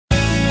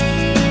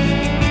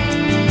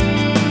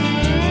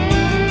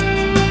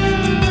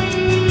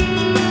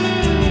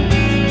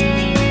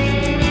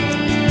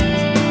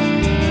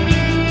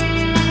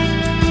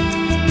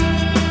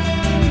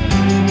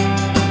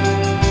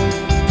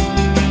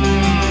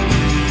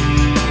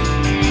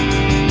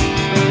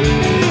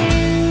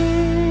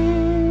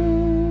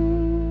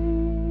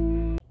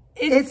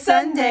It's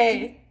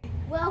Sunday.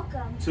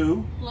 Welcome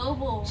to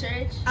Global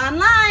Church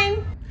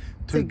Online.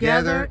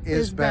 Together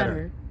is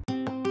Better.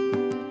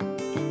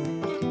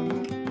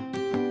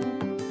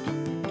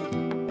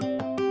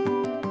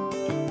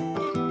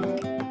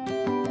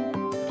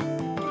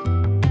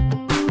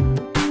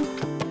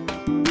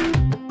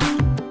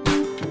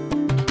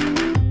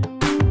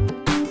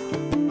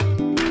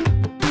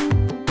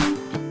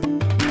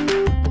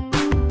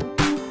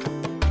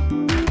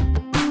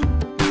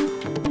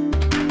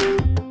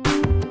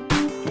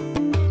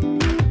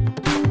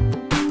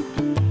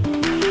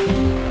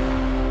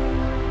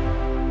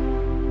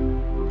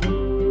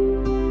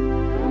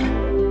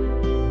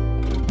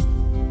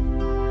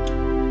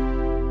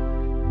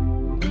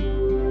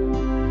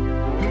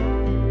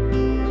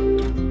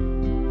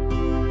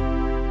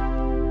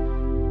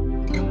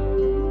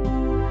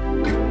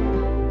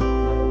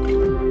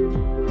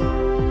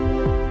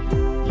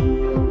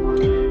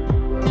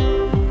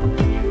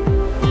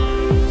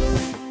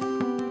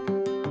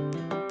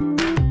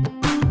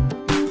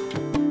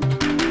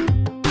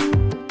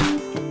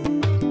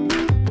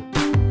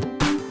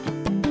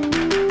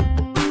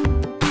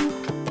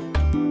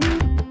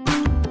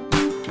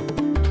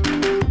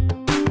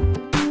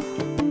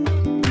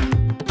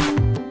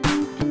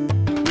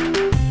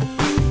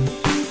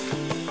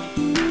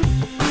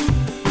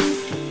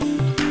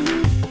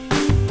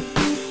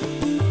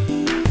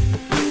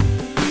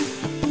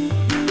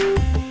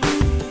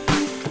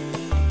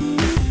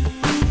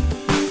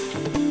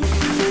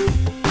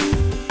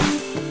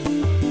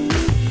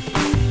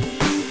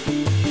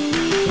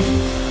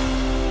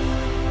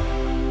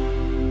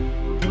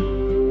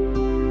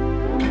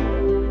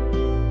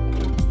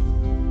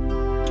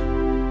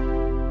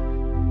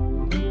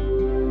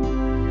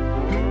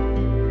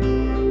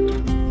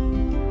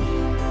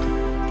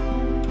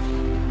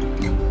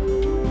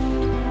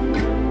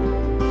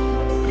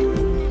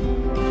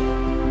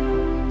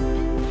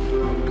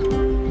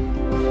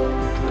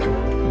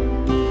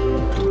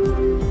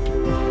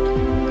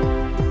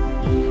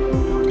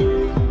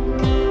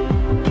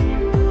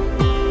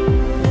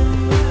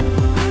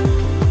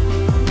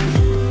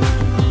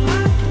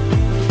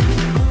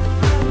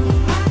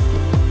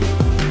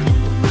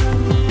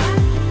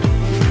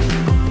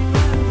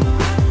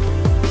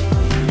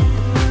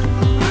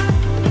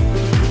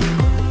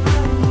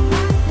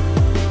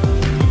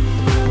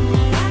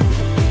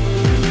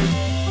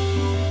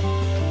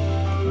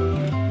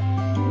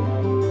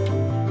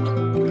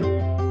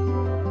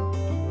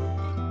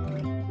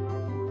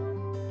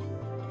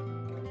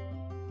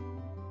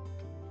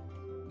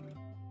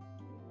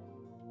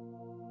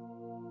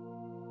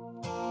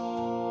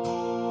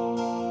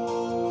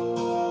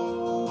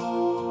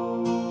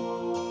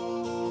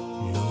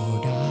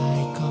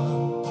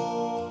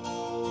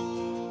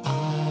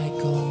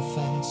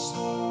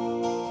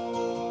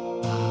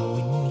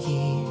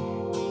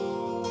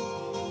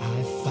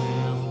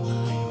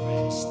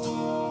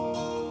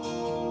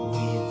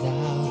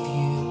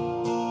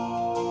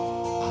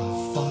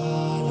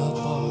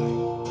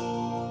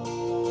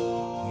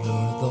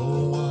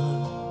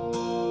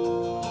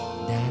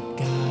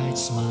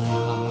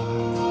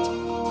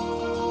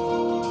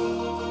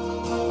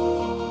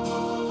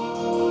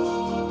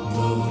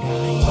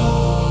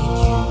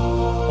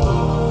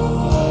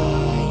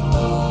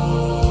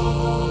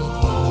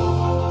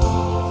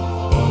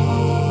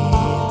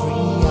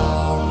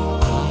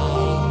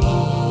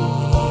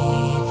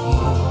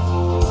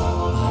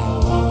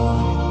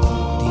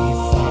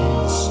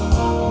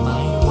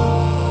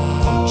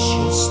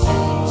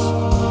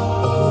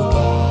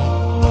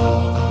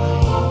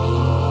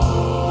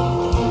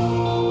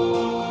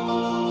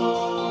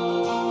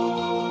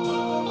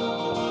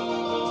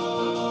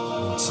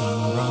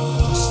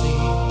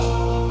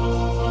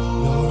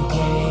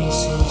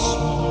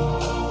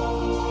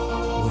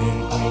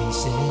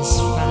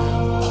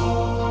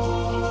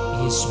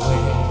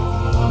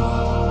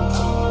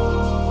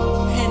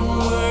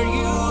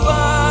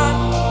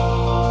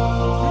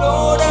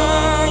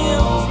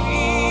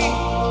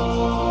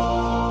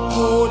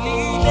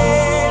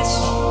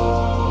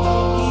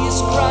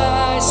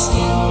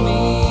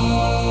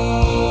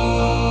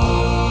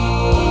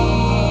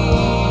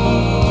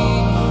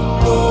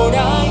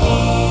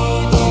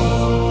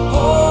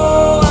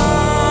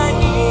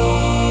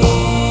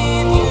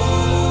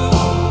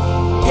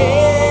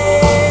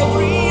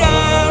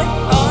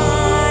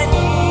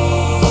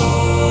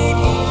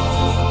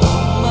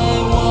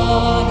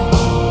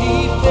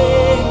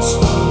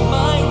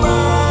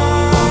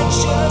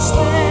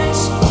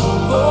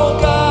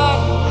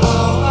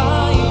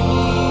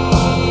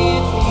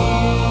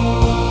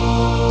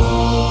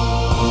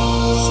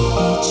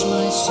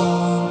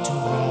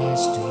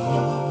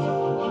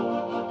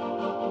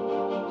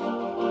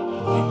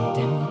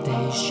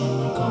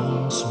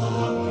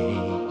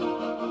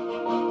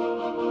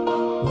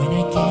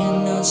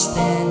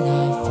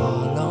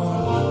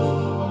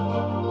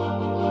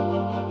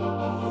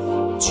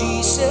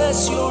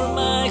 Jesus, you're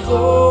my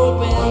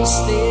hope and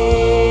stay.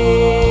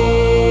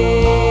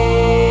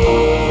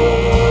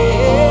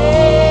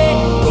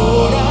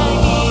 Lord, I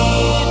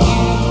need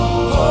you.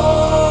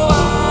 Oh,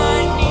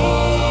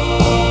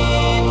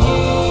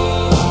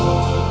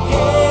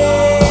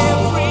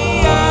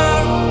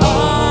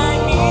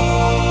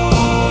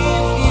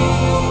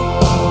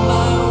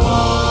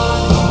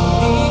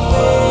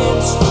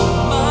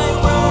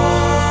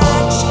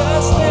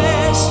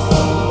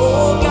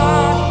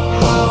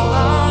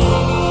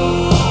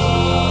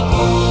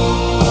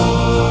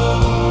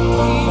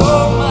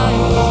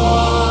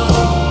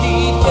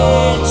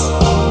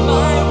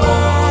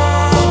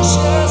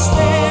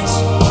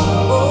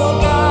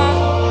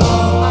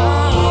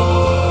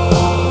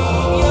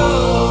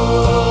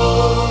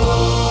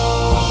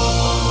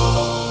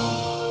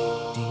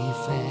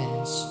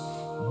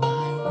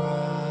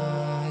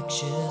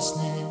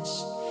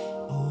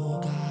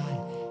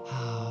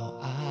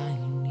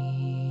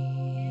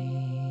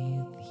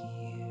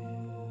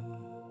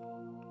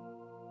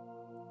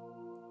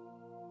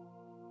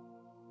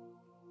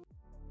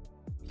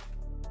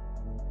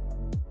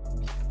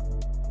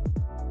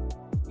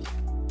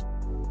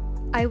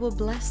 I will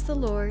bless the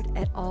Lord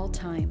at all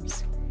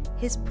times.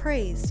 His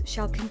praise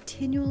shall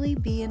continually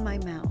be in my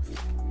mouth.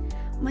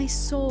 My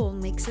soul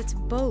makes its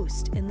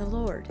boast in the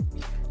Lord.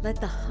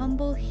 Let the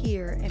humble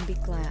hear and be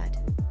glad.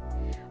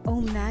 O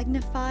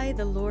magnify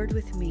the Lord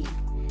with me,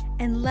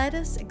 and let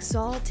us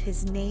exalt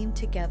his name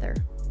together.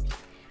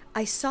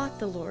 I sought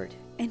the Lord,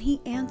 and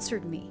he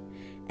answered me,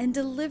 and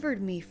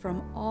delivered me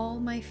from all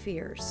my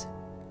fears.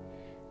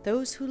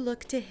 Those who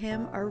look to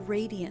him are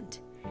radiant,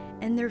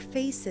 and their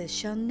faces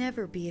shall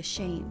never be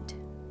ashamed.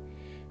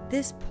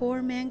 This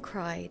poor man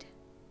cried,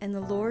 and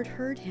the Lord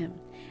heard him,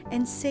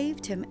 and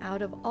saved him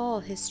out of all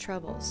his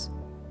troubles.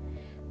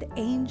 The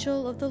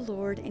angel of the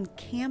Lord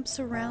encamps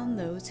around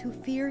those who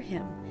fear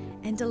him,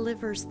 and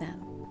delivers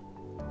them.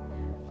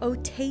 O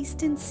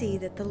taste and see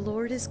that the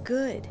Lord is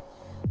good.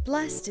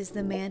 Blessed is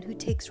the man who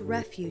takes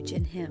refuge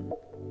in him.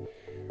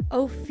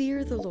 O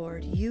fear the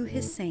Lord, you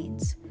his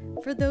saints,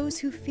 for those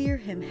who fear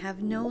him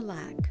have no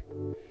lack.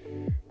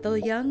 The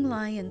young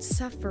lions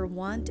suffer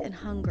want and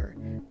hunger,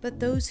 but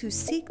those who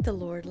seek the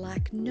Lord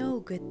lack no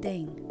good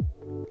thing.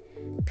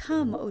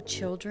 Come, O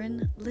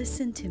children,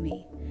 listen to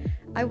me.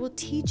 I will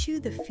teach you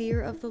the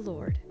fear of the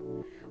Lord.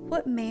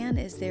 What man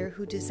is there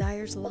who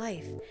desires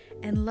life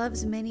and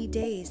loves many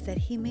days that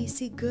he may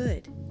see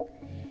good?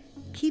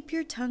 Keep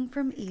your tongue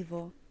from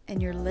evil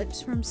and your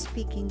lips from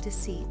speaking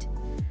deceit.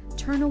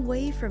 Turn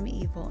away from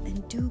evil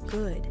and do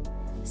good.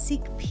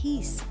 Seek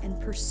peace and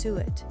pursue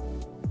it.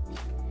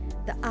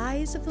 The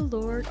eyes of the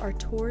Lord are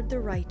toward the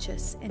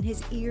righteous, and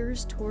his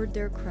ears toward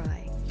their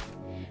cry.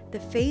 The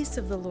face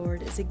of the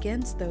Lord is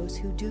against those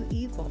who do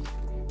evil,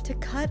 to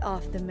cut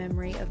off the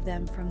memory of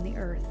them from the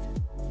earth.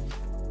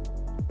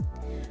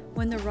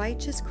 When the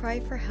righteous cry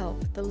for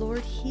help, the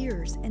Lord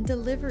hears and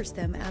delivers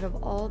them out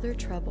of all their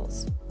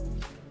troubles.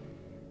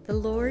 The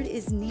Lord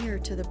is near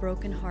to the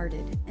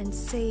brokenhearted and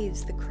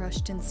saves the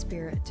crushed in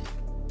spirit.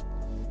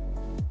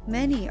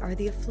 Many are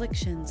the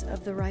afflictions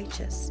of the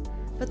righteous,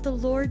 but the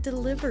Lord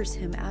delivers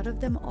him out of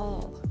them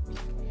all.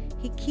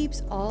 He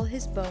keeps all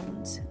his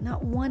bones,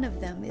 not one of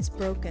them is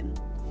broken.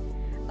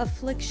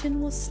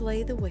 Affliction will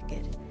slay the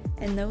wicked,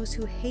 and those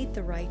who hate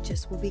the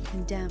righteous will be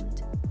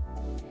condemned.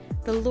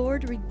 The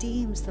Lord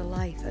redeems the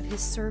life of his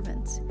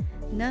servants.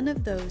 None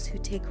of those who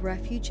take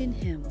refuge in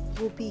him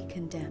will be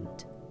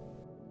condemned.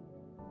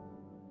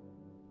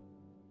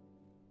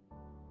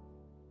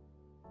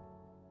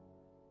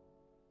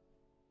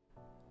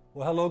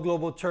 Well, hello,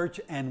 Global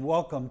Church, and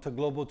welcome to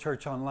Global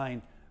Church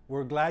Online.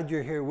 We're glad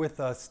you're here with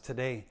us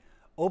today.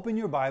 Open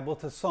your Bible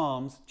to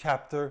Psalms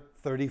chapter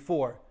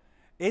 34.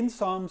 In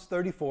Psalms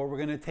 34, we're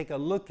going to take a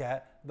look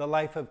at the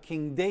life of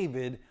King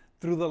David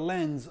through the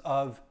lens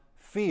of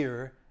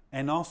fear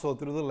and also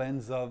through the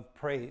lens of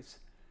praise.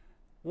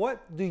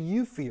 What do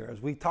you fear as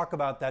we talk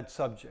about that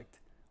subject?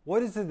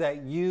 What is it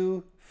that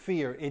you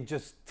fear? It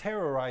just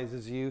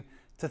terrorizes you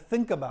to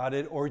think about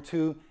it or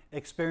to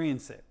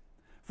experience it.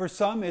 For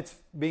some, it's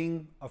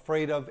being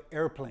afraid of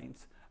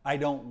airplanes. I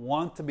don't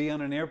want to be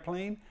on an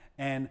airplane,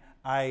 and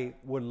I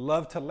would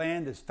love to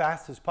land as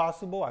fast as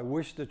possible. I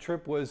wish the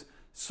trip was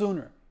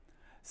sooner.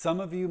 Some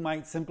of you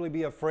might simply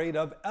be afraid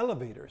of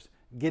elevators,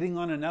 getting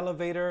on an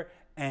elevator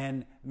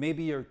and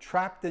maybe you're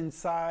trapped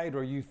inside,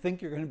 or you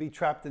think you're going to be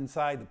trapped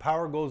inside, the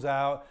power goes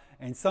out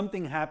and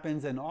something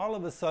happens, and all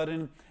of a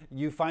sudden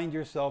you find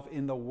yourself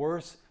in the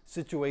worst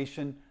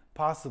situation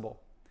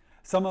possible.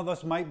 Some of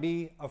us might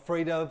be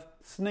afraid of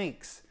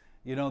snakes.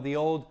 You know, the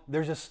old,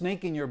 there's a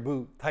snake in your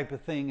boot type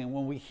of thing. And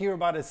when we hear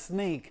about a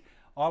snake,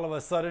 all of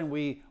a sudden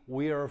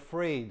we are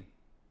afraid.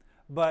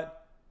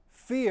 But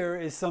fear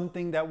is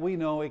something that we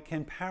know it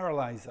can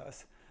paralyze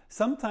us.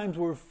 Sometimes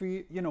we're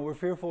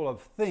fearful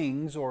of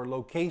things or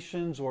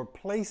locations or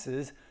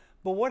places.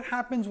 But what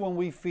happens when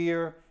we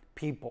fear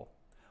people?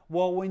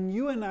 Well, when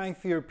you and I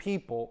fear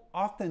people,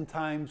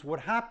 oftentimes what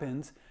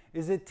happens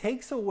is it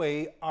takes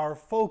away our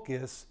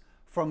focus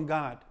from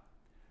God.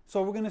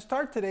 So we're going to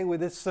start today with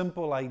this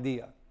simple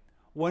idea.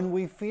 When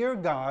we fear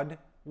God,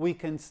 we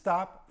can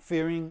stop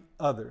fearing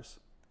others.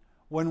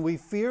 When we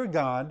fear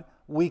God,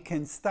 we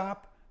can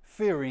stop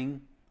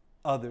fearing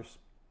others.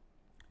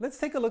 Let's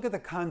take a look at the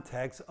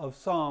context of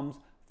Psalms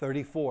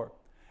 34.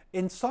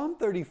 In Psalm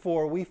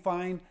 34, we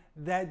find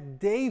that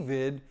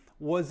David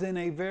was in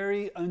a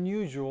very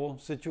unusual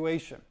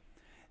situation.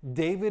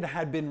 David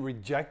had been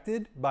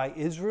rejected by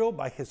Israel,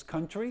 by his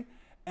country.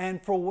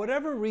 And for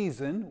whatever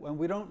reason, and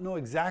we don't know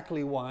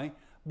exactly why,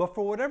 but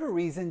for whatever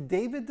reason,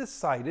 David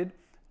decided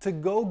to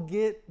go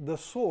get the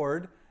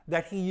sword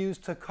that he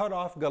used to cut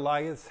off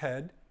Goliath's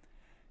head,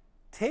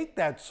 take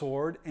that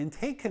sword and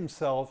take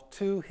himself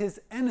to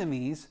his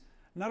enemies,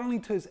 not only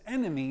to his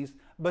enemies,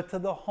 but to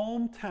the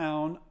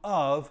hometown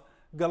of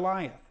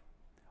Goliath.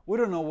 We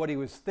don't know what he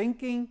was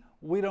thinking.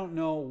 We don't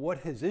know what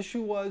his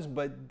issue was,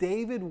 but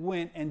David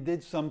went and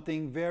did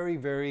something very,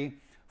 very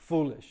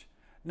foolish.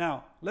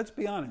 Now, let's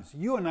be honest.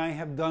 You and I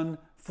have done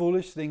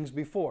foolish things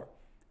before.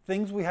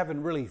 Things we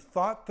haven't really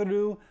thought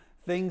through,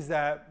 things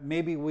that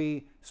maybe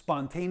we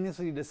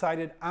spontaneously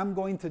decided, I'm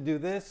going to do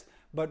this,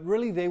 but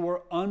really they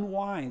were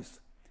unwise.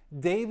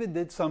 David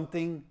did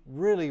something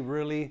really,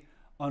 really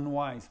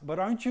unwise. But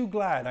aren't you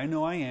glad, I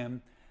know I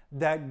am,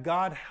 that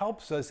God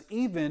helps us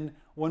even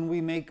when we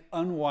make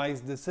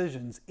unwise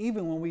decisions,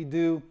 even when we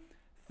do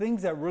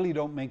things that really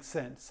don't make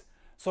sense.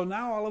 So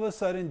now all of a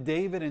sudden,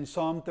 David in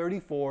Psalm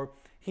 34,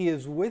 he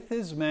is with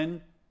his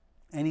men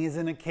and he is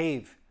in a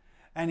cave.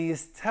 And he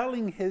is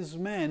telling his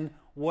men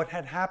what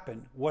had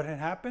happened. What had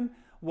happened?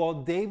 Well,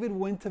 David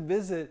went to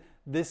visit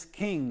this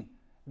king,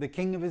 the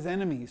king of his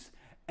enemies,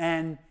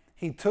 and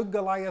he took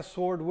Goliath's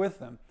sword with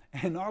him.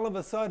 And all of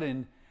a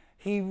sudden,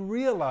 he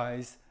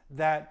realized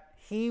that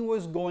he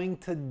was going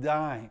to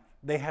die.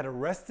 They had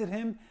arrested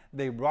him.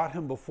 They brought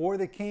him before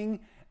the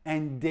king,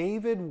 and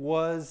David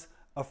was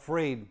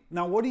afraid.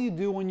 Now, what do you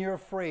do when you're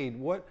afraid?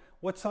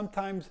 What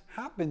sometimes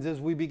happens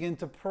is we begin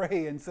to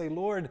pray and say,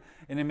 Lord,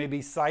 and it may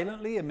be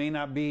silently, it may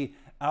not be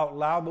out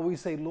loud, but we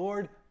say,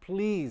 Lord,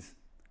 please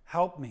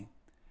help me.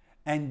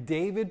 And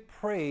David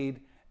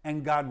prayed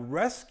and God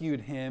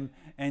rescued him,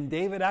 and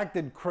David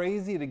acted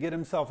crazy to get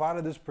himself out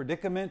of this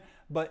predicament.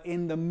 But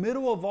in the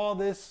middle of all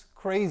this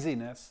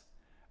craziness,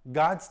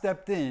 God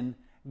stepped in,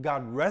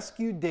 God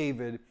rescued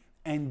David,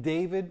 and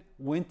David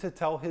went to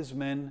tell his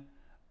men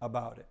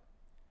about it.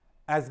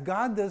 As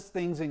God does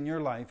things in your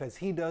life, as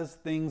he does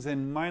things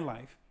in my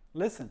life,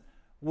 listen,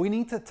 we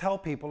need to tell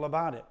people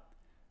about it.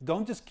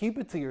 Don't just keep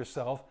it to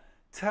yourself.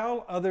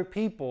 Tell other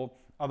people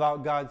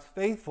about God's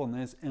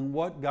faithfulness and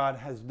what God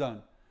has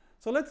done.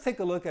 So let's take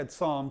a look at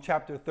Psalm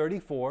chapter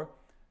 34,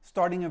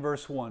 starting in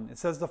verse 1. It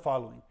says the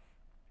following.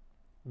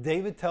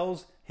 David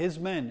tells his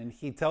men, and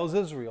he tells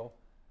Israel,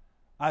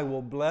 I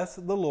will bless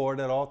the Lord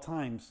at all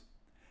times.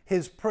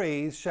 His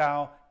praise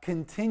shall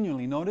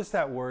continually, notice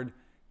that word,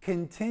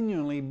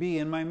 continually be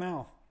in my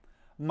mouth.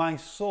 My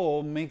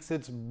soul makes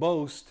its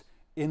boast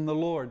in the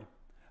Lord.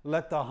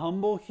 Let the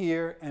humble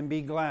hear and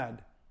be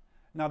glad.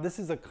 Now, this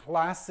is a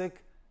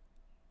classic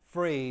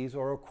phrase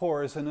or a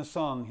chorus in a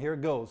song. Here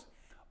it goes.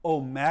 Oh,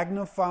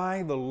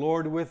 magnify the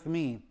Lord with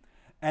me,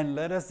 and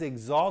let us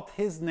exalt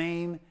his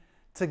name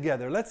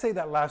together. Let's say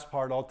that last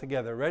part all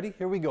together. Ready?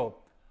 Here we go.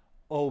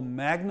 Oh,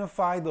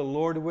 magnify the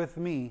Lord with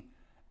me,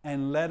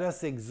 and let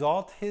us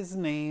exalt his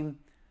name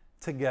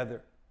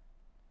together.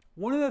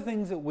 One of the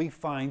things that we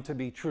find to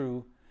be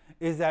true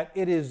is that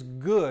it is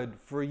good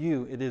for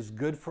you, it is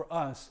good for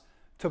us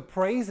to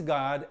praise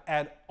God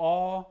at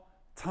all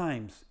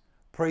times.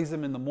 Praise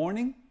him in the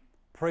morning,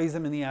 praise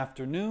him in the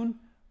afternoon,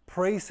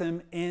 praise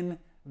him in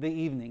the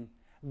evening.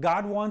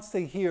 God wants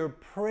to hear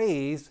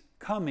praise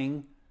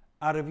coming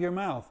out of your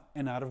mouth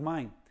and out of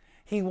mine.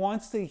 He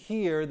wants to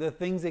hear the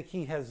things that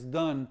he has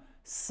done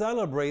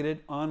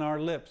celebrated on our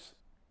lips.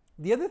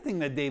 The other thing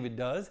that David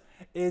does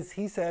is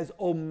he says,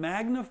 oh,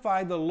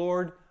 magnify the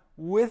Lord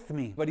with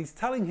me. But he's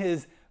telling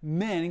his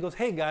men, he goes,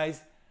 hey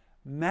guys,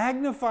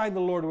 magnify the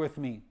Lord with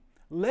me.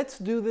 Let's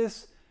do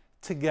this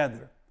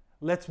together.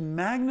 Let's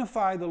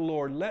magnify the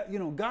Lord.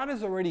 God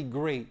is already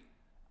great.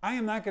 I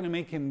am not going to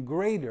make him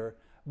greater,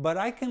 but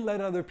I can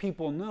let other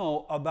people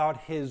know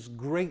about his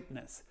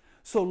greatness.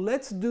 So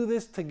let's do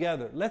this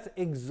together. Let's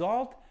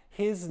exalt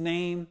his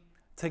name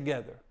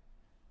together.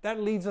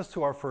 That leads us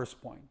to our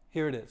first point.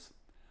 Here it is.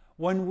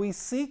 When we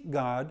seek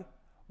God,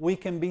 we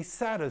can be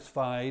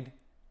satisfied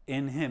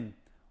in him.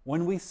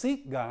 When we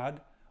seek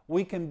God,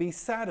 we can be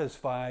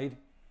satisfied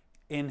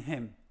in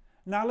him.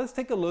 Now let's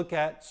take a look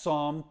at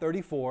Psalm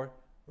 34,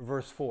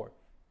 verse 4.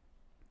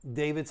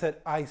 David said,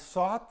 I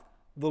sought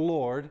the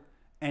Lord,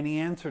 and he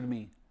answered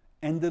me,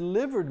 and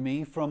delivered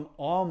me from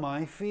all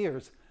my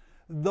fears.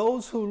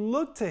 Those who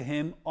look to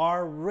him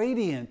are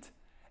radiant,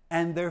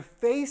 and their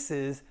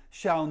faces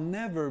shall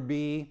never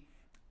be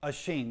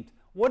ashamed.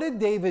 What did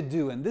David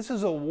do? And this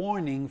is a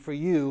warning for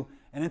you,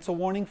 and it's a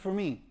warning for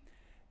me.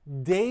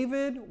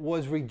 David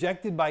was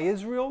rejected by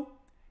Israel.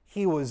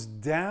 He was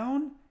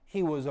down.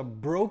 He was a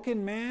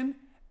broken man.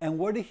 And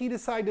what did he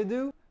decide to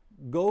do?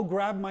 Go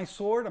grab my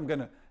sword. I'm going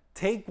to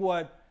take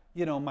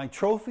my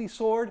trophy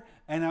sword,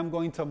 and I'm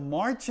going to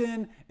march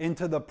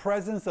into the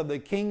presence of the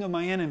king of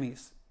my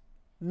enemies.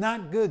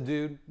 Not good,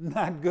 dude.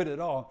 Not good at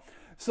all.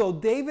 So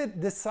David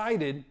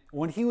decided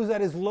when he was at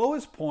his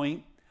lowest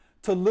point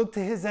to look to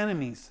his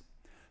enemies,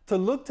 to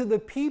look to the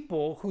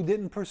people who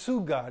didn't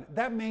pursue God.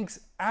 That makes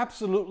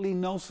absolutely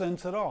no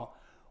sense at all.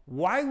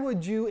 Why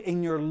would you,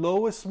 in your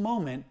lowest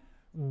moment,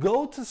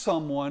 go to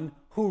someone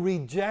who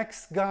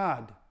rejects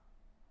God?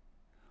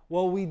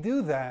 Well, we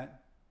do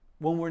that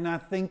when we're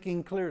not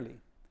thinking clearly.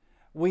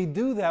 We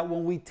do that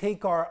when we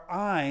take our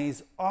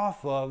eyes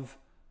off of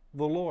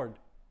the Lord.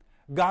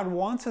 God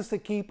wants us to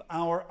keep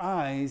our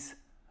eyes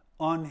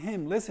on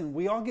him. Listen,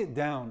 we all get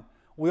down.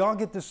 We all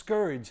get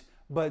discouraged.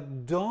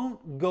 But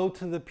don't go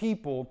to the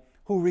people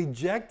who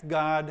reject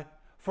God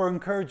for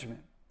encouragement.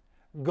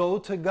 Go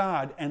to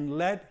God and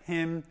let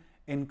him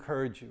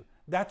encourage you.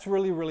 That's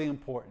really, really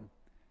important.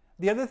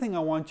 The other thing I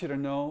want you to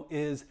know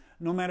is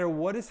no matter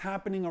what is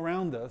happening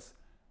around us,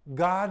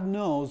 God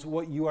knows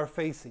what you are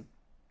facing.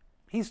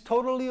 He's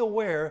totally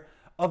aware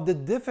of the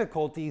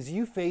difficulties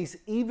you face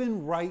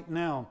even right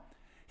now.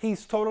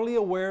 He's totally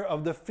aware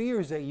of the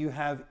fears that you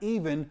have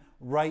even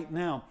right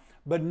now.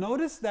 But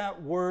notice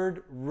that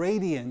word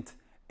radiant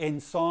in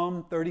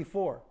Psalm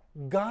 34.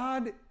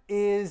 God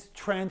is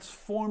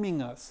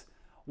transforming us.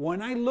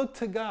 When I look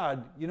to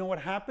God, you know what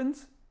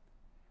happens?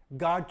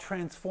 God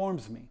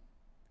transforms me.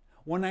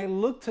 When I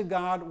look to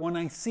God, when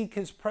I seek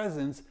His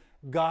presence,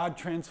 God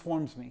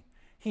transforms me.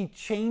 He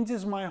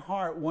changes my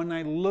heart when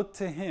I look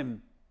to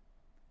Him.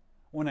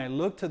 When I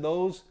look to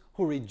those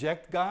who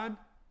reject God,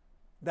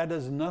 that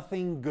does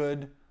nothing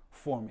good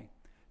for me.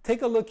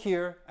 Take a look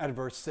here at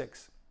verse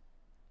 6.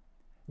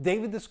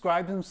 David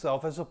describes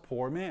himself as a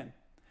poor man.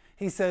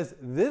 He says,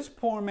 this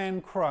poor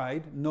man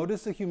cried,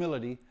 notice the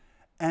humility,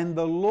 and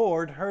the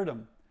Lord heard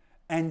him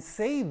and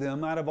saved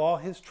him out of all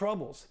his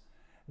troubles.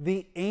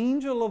 The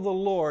angel of the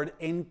Lord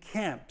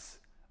encamps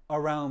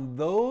around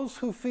those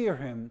who fear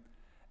Him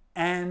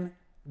and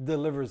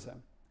delivers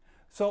them.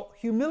 So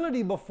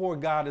humility before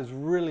God is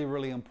really,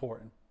 really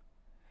important.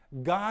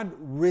 God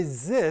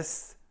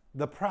resists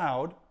the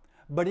proud,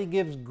 but He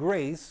gives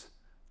grace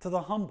to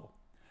the humble.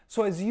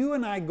 So as you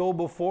and I go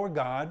before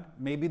God,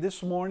 maybe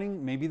this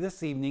morning, maybe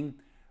this evening,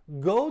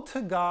 go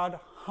to God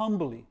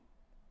humbly.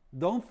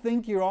 Don't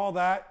think you're all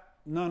that.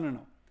 No.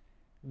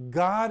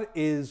 God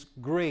is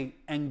great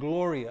and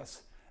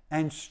glorious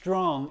and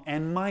strong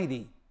and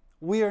mighty.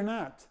 We are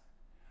not.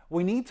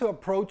 We need to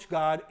approach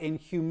God in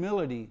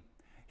humility.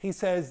 He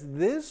says,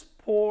 this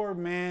poor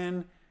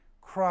man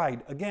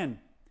cried. Again,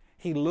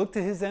 he looked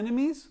to his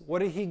enemies. What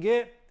did he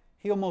get?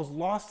 He almost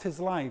lost his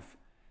life.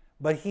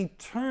 But he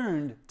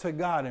turned to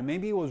God, and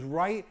maybe it was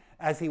right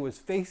as he was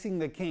facing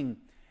the king.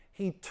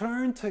 He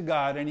turned to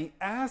God and he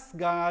asked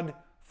God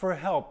for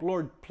help.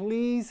 Lord,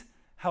 please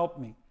help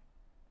me.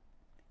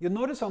 You'll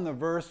notice on the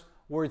verse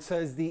where it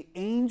says, the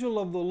angel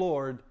of the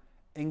Lord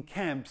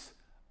encamps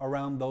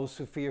around those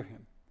who fear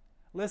Him.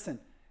 Listen,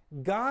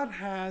 God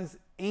has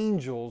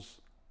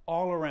angels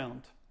all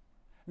around.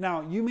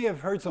 Now, you may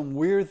have heard some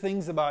weird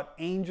things about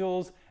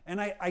angels,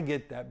 and I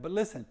get that. But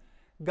listen,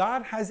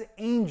 God has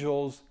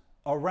angels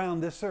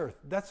around this earth.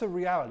 That's a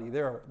reality.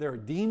 There are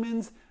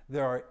demons,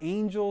 there are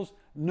angels.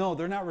 No,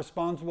 they're not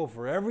responsible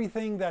for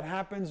everything that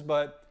happens,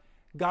 but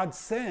God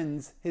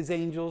sends His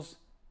angels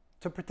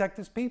to protect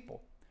His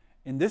people.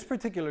 In this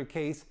particular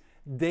case,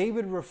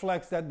 David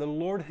reflects that the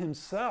Lord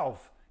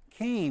Himself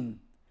came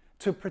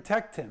to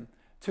protect him,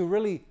 to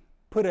really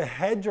put a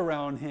hedge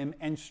around him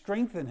and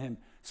strengthen him.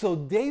 So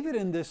David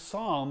in this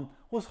psalm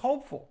was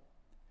hopeful.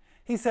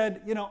 He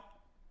said,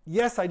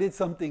 yes, I did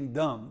something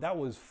dumb. That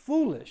was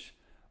foolish.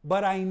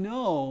 But I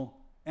know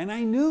and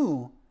I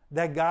knew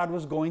that God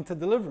was going to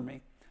deliver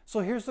me. So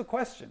here's the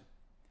question.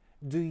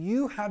 Do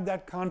you have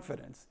that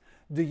confidence?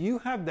 Do you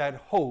have that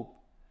hope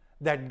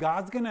that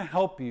God's going to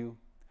help you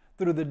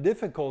through the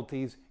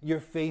difficulties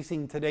you're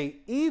facing today,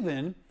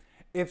 even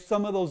if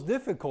some of those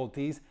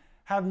difficulties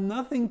have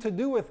nothing to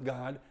do with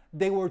God?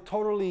 They were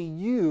totally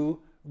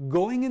you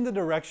going in the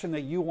direction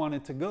that you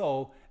wanted to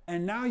go,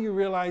 and now you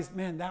realize,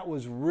 man, that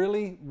was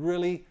really,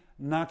 really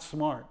not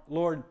smart.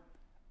 Lord,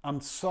 I'm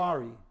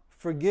sorry.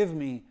 Forgive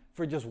me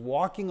for just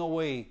walking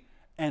away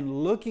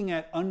and looking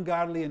at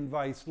ungodly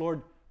advice.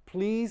 Lord,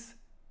 please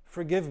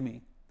forgive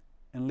me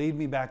and lead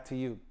me back to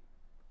you.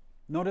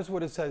 Notice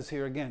what it says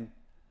here again.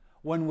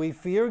 When we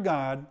fear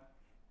God,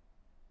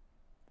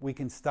 we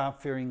can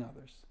stop fearing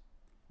others.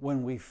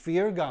 When we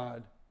fear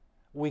God,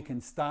 we can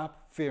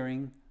stop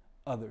fearing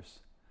others.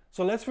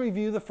 So let's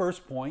review the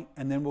first point,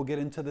 and then we'll get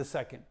into the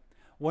second.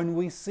 When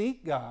we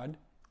seek God,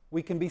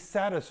 we can be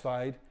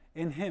satisfied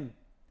in Him.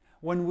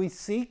 When we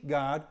seek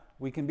God,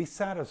 we can be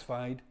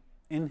satisfied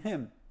in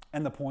Him.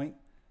 And the point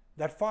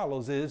that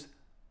follows is,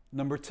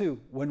 number 2,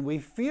 when we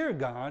fear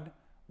God,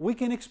 we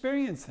can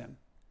experience Him.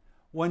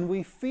 When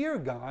we fear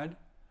God,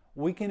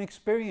 we can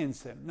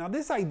experience Him. Now,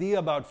 this idea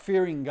about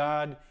fearing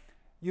God,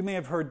 you may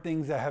have heard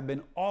things that have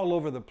been all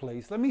over the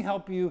place. Let me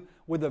help you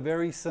with a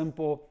very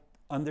simple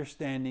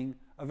understanding,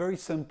 a very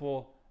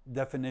simple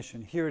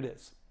definition. Here it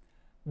is.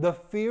 The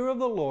fear of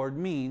the Lord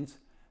means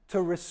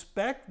to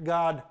respect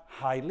God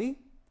highly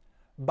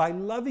by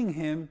loving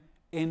Him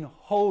in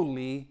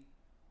holy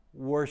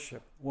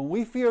worship. When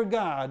we fear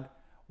God,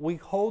 we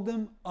hold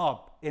Him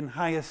up in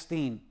high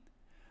esteem.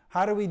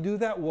 How do we do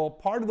that? Well,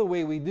 part of the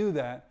way we do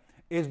that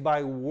is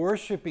by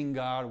worshiping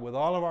God with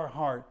all of our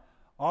heart,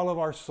 all of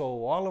our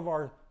soul, all of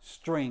our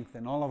strength,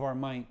 and all of our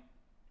might.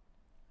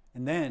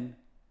 And then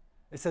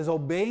it says,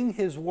 obeying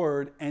His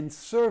word and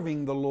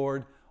serving the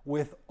Lord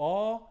with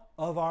all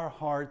of our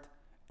heart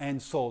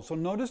and soul. So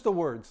notice the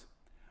words.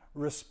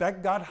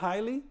 Respect God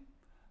highly,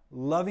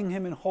 loving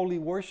Him in holy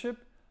worship,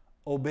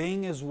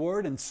 obeying His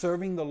word and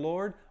serving the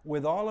Lord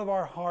with all of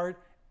our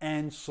heart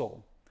and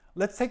soul.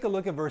 Let's take a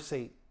look at verse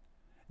 8.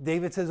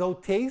 David says, oh,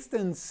 taste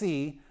and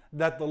see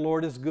that the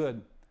Lord is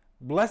good.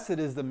 Blessed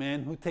is the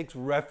man who takes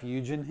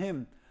refuge in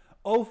Him.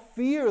 Oh,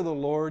 fear the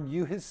Lord,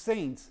 you His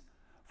saints,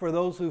 for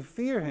those who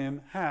fear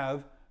Him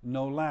have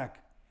no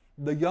lack.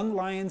 The young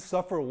lions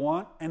suffer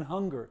want and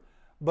hunger,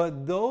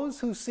 but those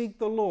who seek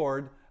the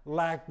Lord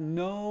lack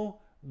no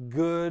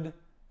good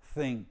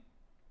thing.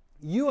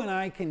 You and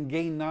I can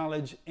gain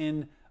knowledge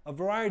in a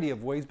variety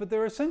of ways, but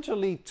there are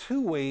essentially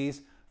two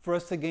ways for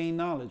us to gain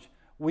knowledge.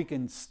 We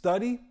can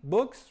study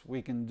books,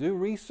 we can do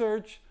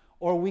research,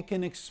 or we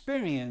can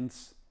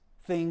experience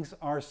things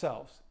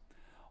ourselves.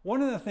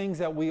 One of the things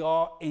that we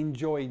all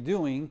enjoy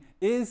doing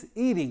is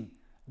eating.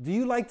 Do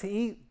you like to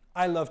eat?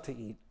 I love to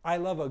eat. I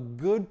love a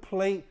good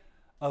plate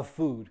of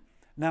food.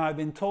 Now, I've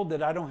been told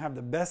that I don't have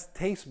the best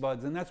taste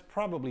buds, and that's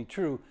probably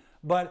true,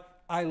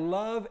 but I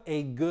love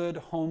a good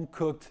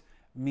home-cooked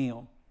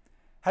meal.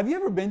 Have you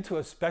ever been to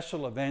a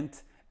special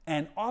event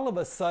and all of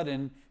a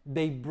sudden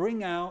they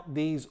bring out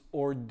these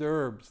hors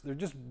d'oeuvres? They're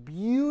just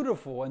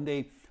beautiful, and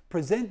they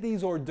present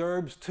these hors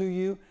d'oeuvres to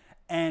you,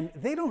 and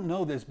they don't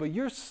know this, but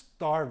you're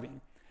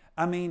starving.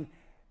 I mean,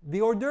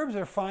 the hors d'oeuvres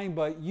are fine,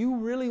 but you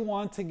really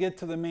want to get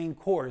to the main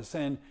course,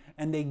 and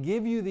they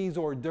give you these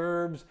hors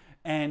d'oeuvres,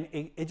 and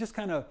it just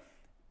kind of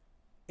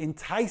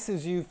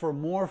entices you for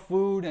more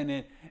food, and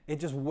it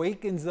just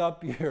wakens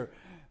up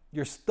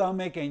your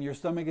stomach, and your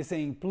stomach is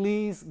saying,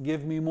 please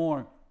give me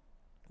more.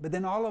 But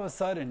then all of a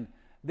sudden,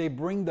 they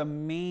bring the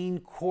main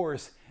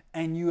course,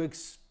 and you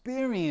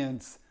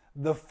experience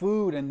the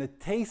food and the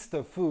taste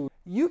of food.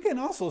 You can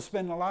also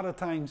spend a lot of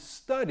time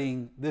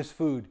studying this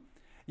food.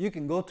 You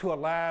can go to a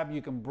lab,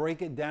 you can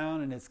break it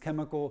down in its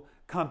chemical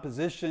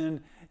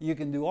composition, you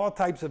can do all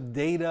types of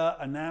data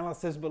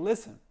analysis, but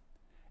listen,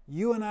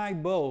 you and I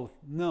both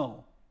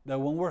know that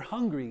when we're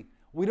hungry,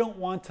 we don't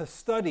want to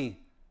study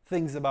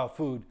things about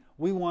food.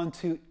 We want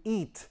to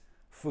eat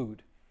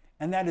food.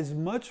 And that is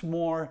much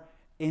more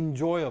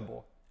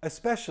enjoyable,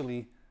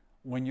 especially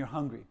when you're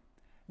hungry.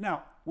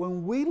 Now,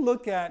 when we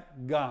look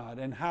at God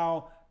and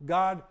how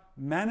God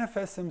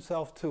manifests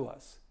himself to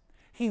us,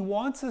 he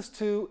wants us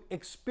to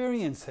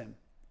experience him.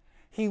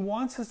 He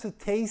wants us to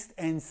taste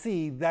and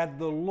see that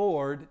the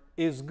Lord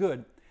is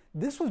good.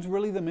 This was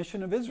really the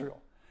mission of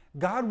Israel.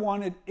 God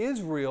wanted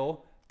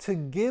Israel to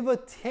give a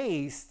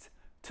taste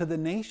to the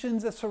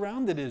nations that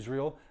surrounded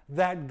Israel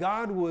that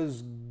God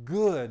was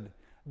good,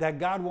 that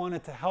God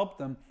wanted to help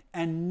them.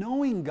 And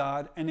knowing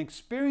God and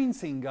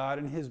experiencing God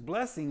and his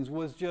blessings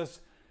was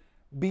just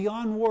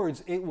beyond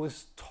words. It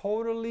was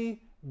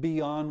totally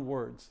beyond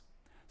words.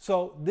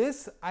 So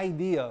this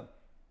idea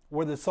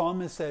where the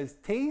psalmist says,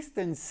 taste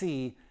and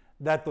see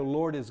that the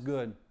Lord is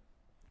good,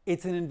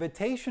 it's an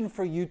invitation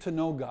for you to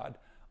know God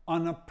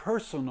on a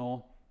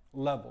personal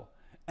level.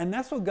 And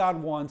that's what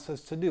God wants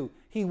us to do.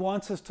 He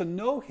wants us to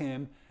know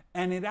him,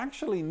 and it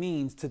actually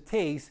means to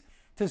taste,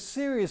 to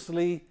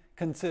seriously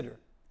consider.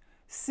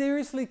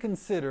 Seriously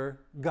consider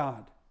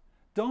God.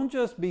 Don't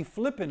just be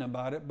flippant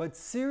about it, but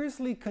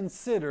seriously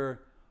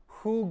consider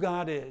who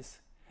God is.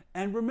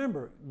 And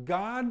remember,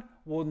 God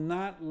will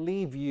not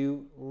leave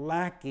you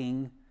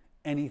lacking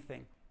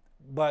anything.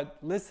 But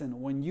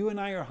listen, when you and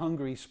I are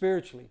hungry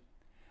spiritually,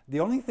 the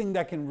only thing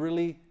that can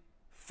really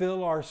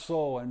fill our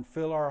soul and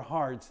fill our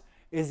hearts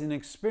is an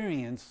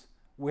experience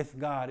with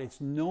God.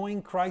 It's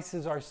knowing Christ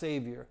is our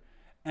Savior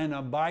and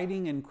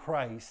abiding in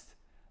Christ.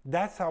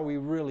 That's how we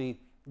really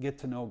get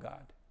to know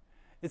God.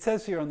 It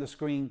says here on the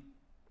screen,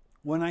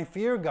 when I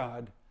fear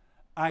God,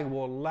 I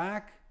will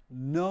lack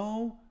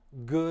no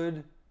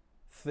good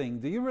thing.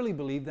 Do you really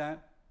believe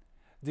that?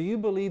 Do you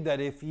believe that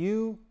if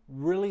you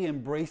really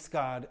embrace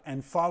God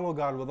and follow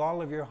God with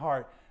all of your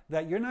heart,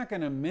 that you're not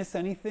going to miss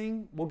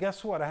anything? Well,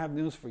 guess what? I have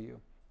news for you.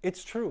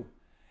 It's true.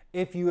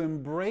 If you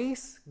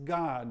embrace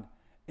God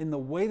in the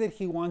way that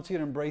he wants you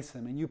to embrace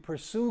him, and you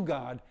pursue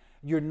God,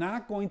 you're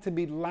not going to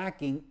be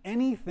lacking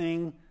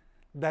anything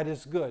that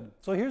is good.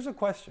 So here's a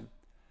question.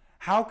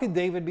 How could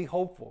David be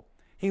hopeful?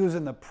 He was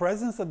in the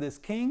presence of this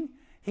king.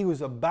 He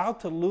was about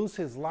to lose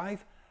his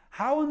life.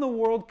 How in the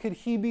world could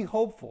he be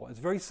hopeful? It's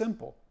very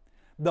simple.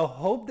 The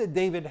hope that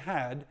David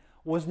had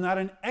was not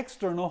an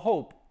external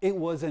hope. It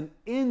was an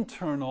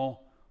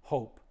internal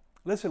hope.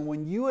 Listen,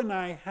 when you and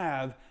I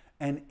have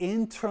an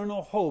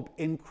internal hope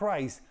in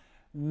Christ,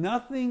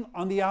 nothing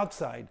on the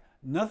outside,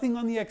 nothing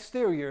on the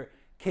exterior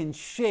can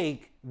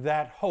shake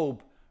that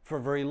hope for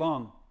very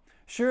long.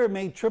 Sure, it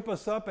may trip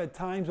us up at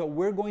times, but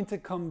we're going to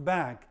come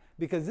back,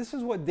 because this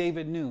is what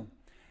David knew.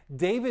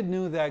 David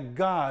knew that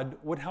God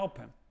would help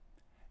him.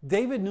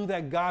 David knew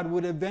that God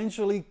would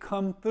eventually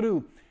come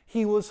through.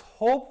 He was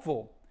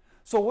hopeful.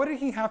 So what did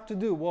he have to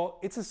do? Well,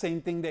 it's the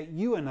same thing that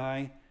you and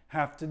I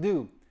have to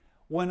do.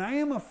 When I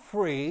am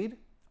afraid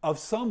of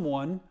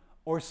someone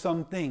or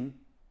something,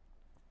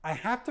 I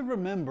have to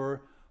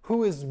remember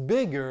who is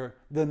bigger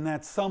than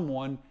that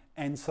someone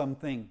and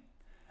something.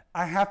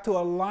 I have to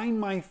align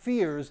my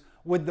fears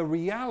with the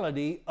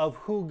reality of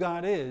who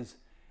God is.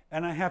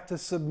 And I have to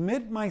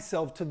submit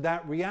myself to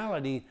that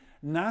reality,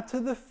 not to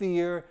the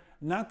fear,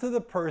 not to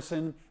the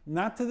person,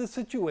 not to the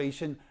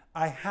situation.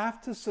 I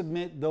have to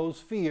submit those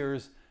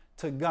fears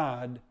to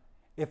God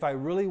if I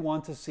really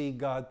want to see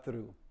God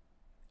through,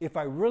 if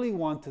I really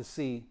want to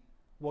see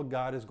what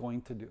God is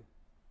going to do.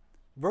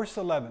 Verse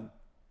 11,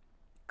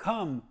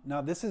 come.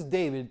 Now this is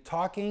David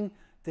talking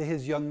to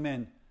his young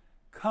men.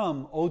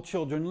 Come, O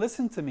children,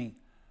 listen to me.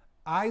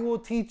 I will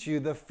teach you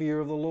the fear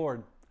of the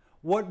Lord.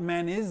 What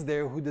man is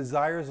there who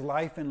desires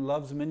life and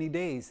loves many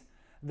days,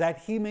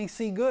 that he may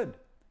see good.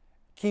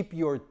 Keep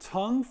your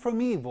tongue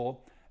from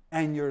evil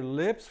and your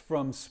lips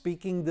from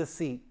speaking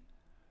deceit.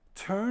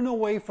 Turn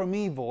away from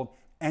evil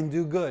and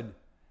do good.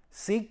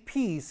 Seek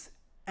peace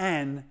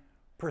and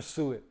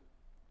pursue it.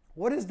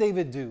 What does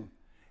David do?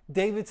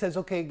 David says,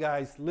 okay,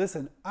 guys,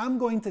 listen, I'm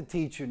going to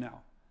teach you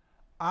now.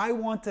 I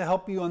want to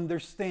help you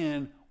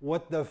understand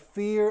what the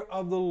fear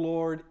of the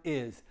Lord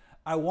is.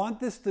 I want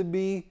this to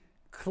be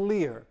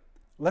clear.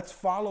 Let's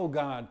follow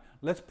God.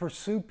 Let's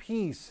pursue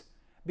peace,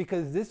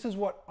 because this is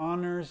what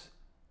honors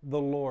the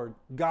Lord.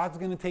 God's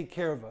going to take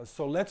care of us.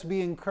 So let's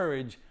be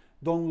encouraged.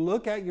 Don't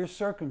look at your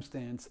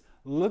circumstance.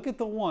 Look at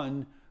the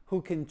one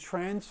who can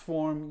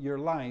transform your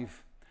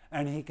life,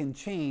 and he can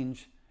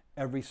change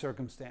every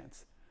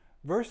circumstance.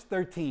 Verse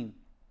 13,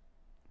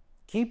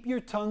 keep your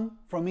tongue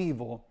from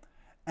evil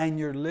and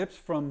your lips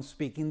from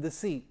speaking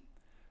deceit.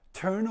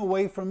 Turn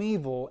away from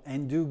evil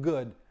and do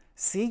good.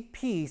 Seek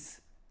peace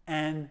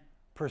and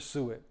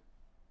pursue it.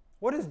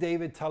 What is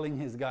David telling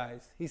his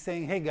guys? He's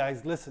saying, hey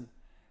guys, listen,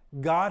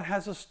 God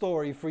has a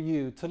story for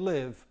you to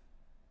live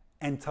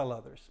and tell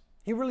others.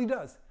 He really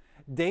does.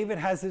 David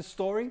has his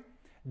story.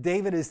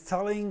 David is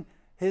telling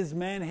his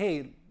men,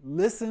 hey,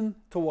 listen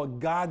to what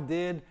God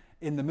did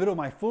in the middle of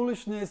my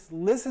foolishness.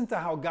 Listen to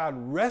how God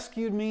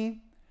rescued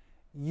me.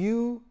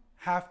 You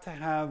have to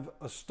have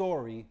a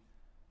story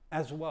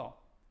as well.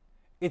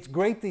 It's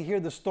great to hear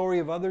the story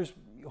of others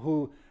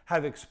who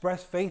have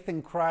expressed faith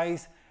in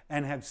Christ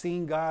and have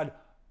seen God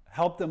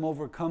help them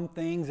overcome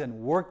things and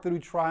work through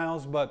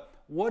trials. But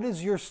what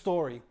is your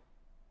story?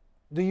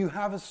 Do you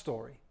have a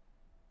story?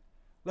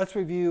 Let's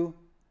review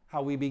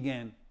how we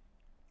began.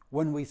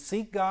 When we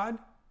seek God,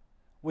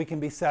 we can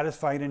be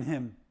satisfied in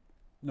Him.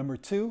 Number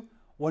 2,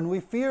 when we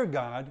fear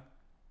God,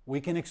 we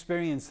can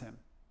experience Him.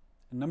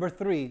 And number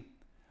 3,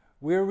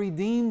 we're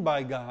redeemed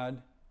by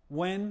God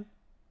when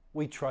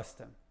we trust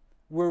Him.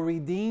 We're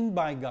redeemed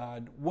by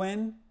God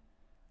when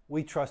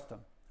we trust Him.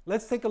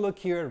 Let's take a look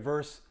here at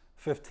verse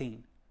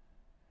 15.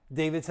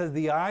 David says,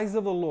 the eyes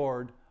of the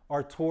Lord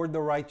are toward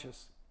the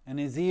righteous, and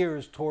His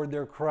ears toward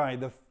their cry.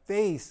 The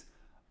face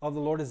of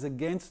the Lord is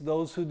against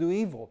those who do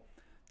evil,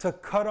 to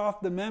cut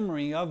off the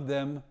memory of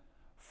them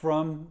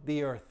from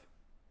the earth.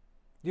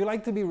 Do you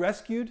like to be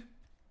rescued?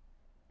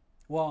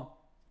 Well,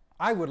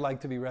 I would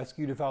like to be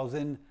rescued if I was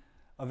in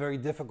a very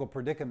difficult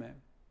predicament.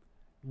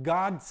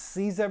 God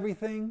sees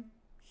everything,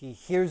 He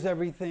hears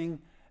everything,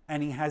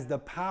 and He has the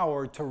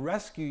power to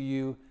rescue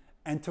you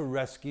and to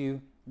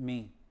rescue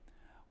me.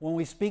 When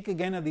we speak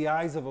again of the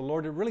eyes of the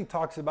Lord, it really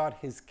talks about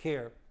His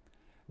care.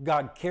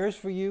 God cares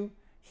for you.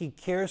 He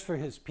cares for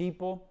His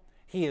people.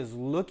 He is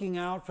looking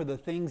out for the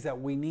things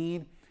that we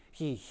need.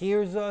 He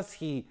hears us.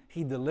 He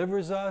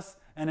delivers us.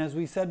 And as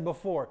we said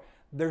before,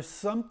 there's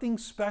something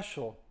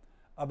special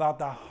about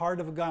the heart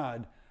of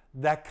God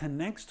that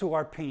connects to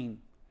our pain,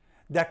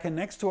 that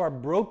connects to our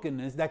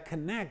brokenness, that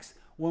connects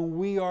when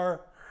we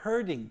are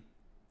hurting.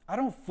 I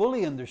don't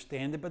fully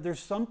understand it, but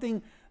there's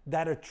something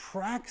that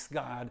attracts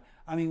God.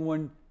 I mean,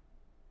 when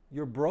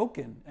you're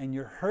broken and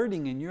you're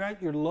hurting and you're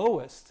at your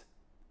lowest,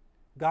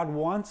 God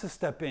wants to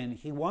step in.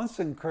 He wants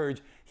to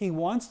encourage. He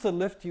wants to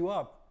lift you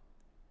up.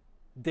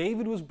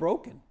 David was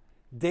broken.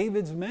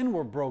 David's men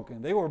were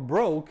broken. They were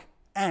broke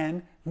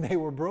and they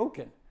were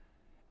broken.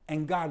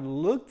 And God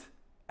looked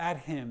at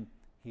him.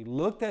 He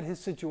looked at his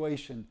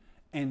situation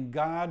and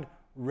God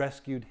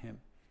rescued him.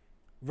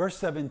 Verse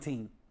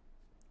 17.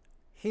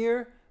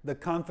 Hear the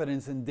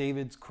confidence in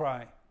David's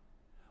cry.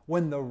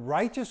 When the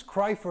righteous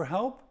cry for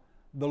help,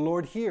 the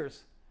Lord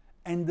hears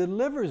and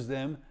delivers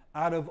them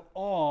out of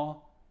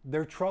all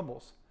their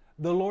troubles.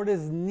 The Lord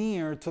is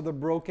near to the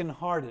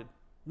brokenhearted.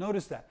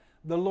 Notice that.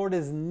 The Lord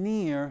is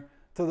near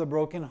to the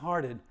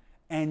brokenhearted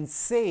and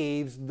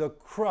saves the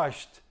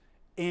crushed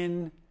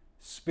in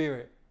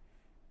spirit.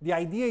 The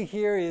idea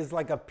here is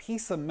like a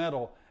piece of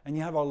metal, and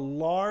you have a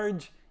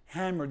large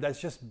hammer that's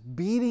just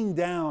beating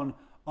down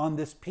on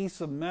this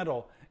piece of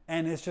metal,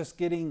 and it's just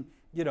getting,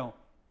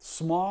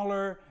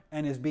 smaller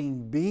and is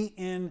being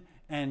beaten,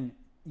 and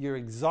you're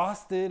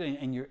exhausted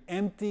and you're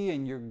empty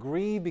and you're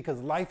grieved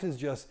because life is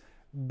just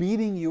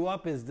beating you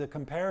up is the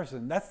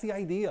comparison. That's the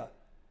idea.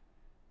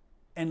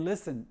 And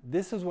listen,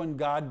 this is when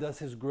God does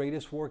His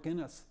greatest work in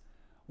us.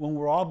 When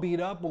we're all beat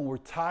up, when we're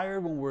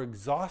tired, when we're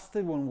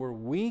exhausted, when we're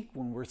weak,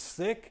 when we're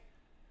sick,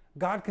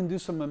 God can do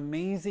some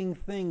amazing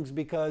things,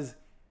 because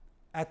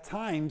at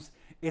times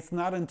it's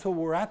not until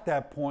we're at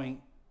that point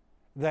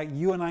that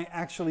you and I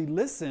actually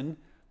listen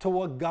to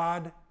what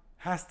God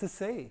has to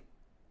say.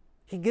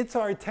 He gets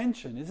our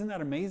attention. Isn't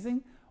that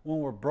amazing? When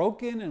we're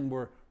broken and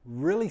we're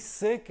really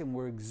sick and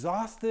we're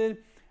exhausted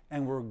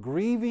and we're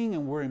grieving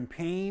and we're in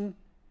pain,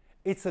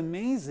 it's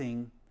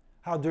amazing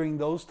how during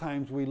those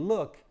times we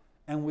look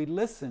and we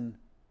listen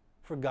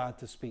for God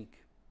to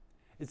speak.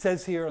 It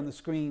says here on the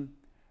screen,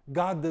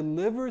 God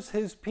delivers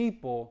His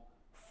people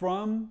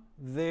from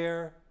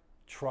their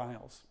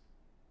trials.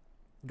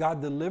 God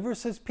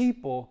delivers His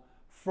people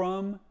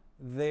from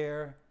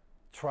their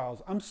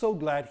trials. I'm so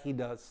glad He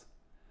does.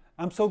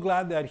 I'm so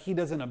glad that He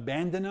doesn't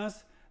abandon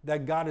us,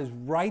 that God is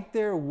right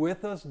there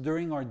with us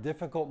during our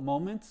difficult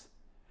moments,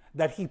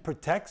 that He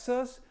protects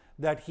us,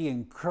 that He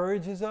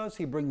encourages us,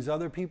 He brings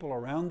other people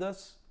around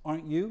us?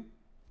 Aren't you?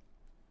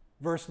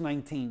 Verse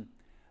 19,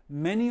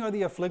 many are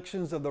the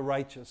afflictions of the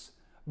righteous,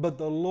 but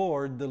the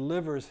Lord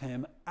delivers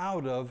him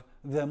out of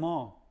them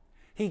all.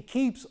 He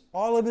keeps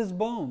all of his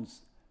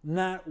bones.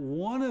 Not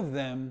one of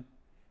them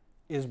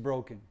is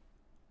broken.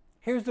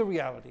 Here's the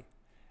reality.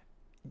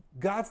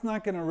 God's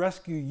not going to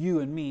rescue you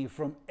and me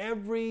from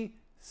every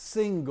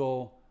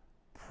single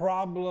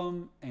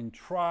problem and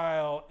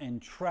trial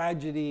and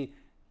tragedy.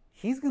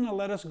 He's going to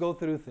let us go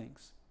through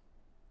things.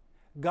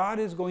 God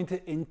is going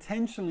to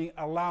intentionally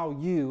allow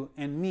you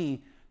and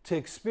me to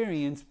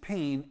experience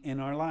pain in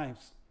our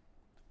lives.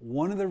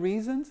 One of the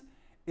reasons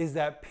is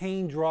that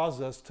pain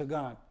draws us to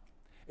God.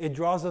 It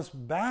draws us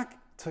back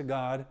to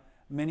God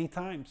many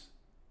times.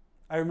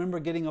 I remember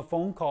getting a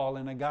phone call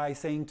and a guy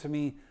saying to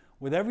me,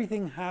 with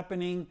everything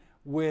happening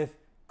with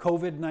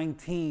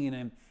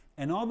COVID-19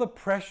 and all the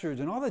pressures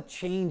and all the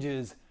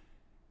changes,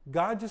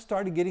 God just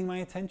started getting my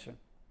attention.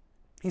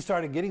 He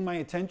started getting my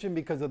attention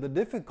because of the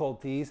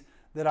difficulties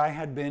that I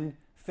had been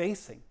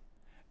facing.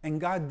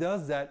 And God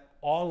does that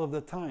all of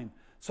the time.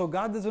 So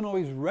God doesn't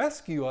always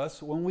rescue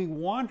us when we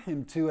want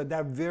Him to at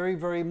that very,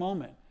 very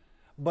moment.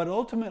 But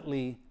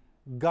ultimately,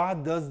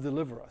 God does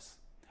deliver us,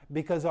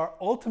 because our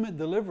ultimate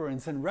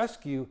deliverance and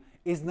rescue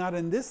is not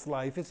in this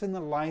life, it's in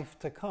the life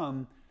to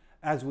come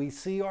as we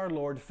see our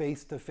Lord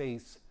face to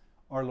face,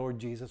 our Lord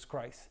Jesus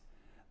Christ.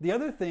 The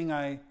other thing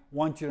I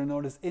want you to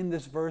notice in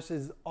this verse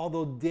is,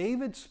 although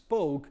David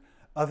spoke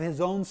of his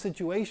own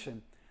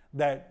situation,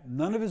 that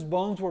none of his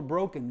bones were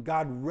broken,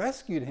 God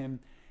rescued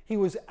him, he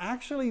was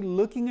actually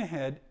looking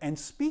ahead and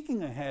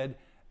speaking ahead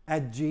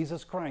at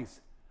Jesus Christ.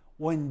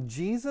 When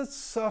Jesus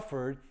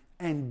suffered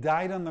and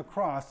died on the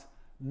cross,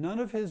 none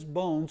of his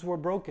bones were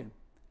broken.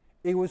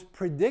 It was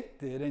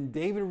predicted, and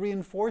David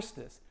reinforced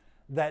this,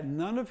 that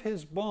none of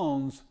his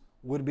bones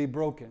would be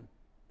broken.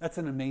 That's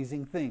an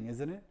amazing thing,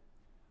 isn't it?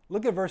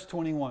 Look at verse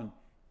 21.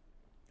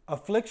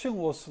 Affliction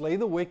will slay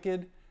the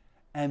wicked,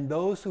 and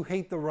those who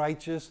hate the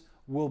righteous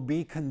will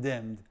be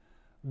condemned.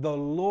 The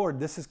Lord,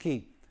 this is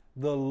key,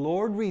 the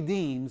Lord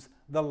redeems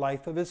the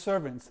life of His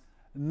servants.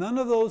 None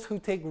of those who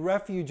take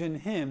refuge in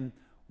Him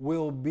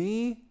will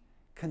be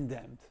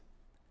condemned.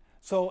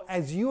 So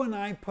as you and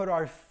I put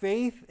our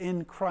faith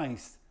in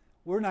Christ,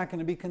 we're not going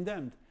to be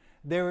condemned.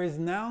 There is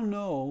now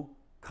no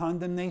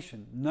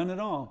condemnation, none at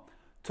all,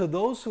 to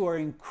those who are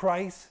in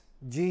Christ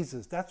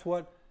Jesus. That's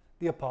what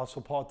the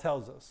Apostle Paul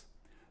tells us.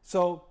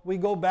 So we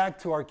go back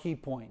to our key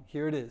point.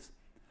 Here it is.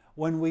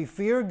 When we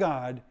fear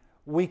God,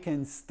 we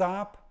can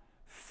stop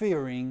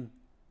fearing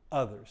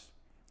others.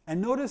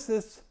 And notice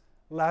this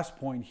last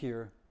point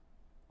here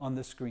on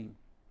the screen.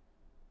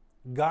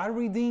 God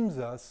redeems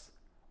us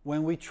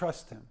when we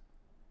trust Him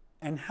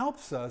and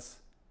helps us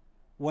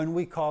when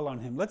we call on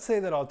Him. Let's say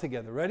that all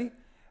together. Ready?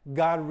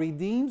 God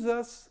redeems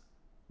us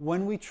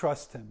when we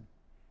trust Him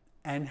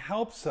and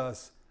helps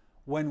us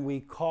when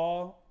we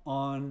call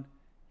on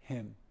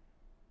Him.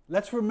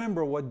 Let's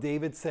remember what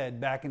David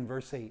said back in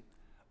verse 8.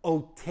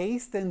 Oh,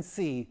 taste and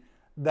see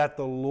that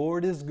the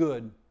Lord is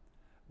good.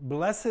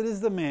 Blessed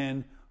is the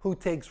man who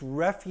takes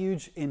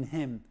refuge in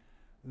Him.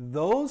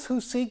 Those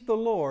who seek the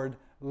Lord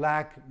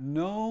lack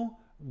no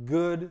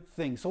good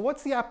thing. So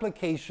what's the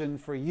application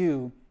for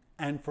you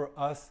and for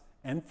us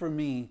and for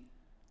me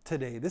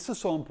today? This is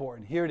so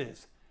important. Here it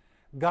is.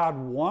 God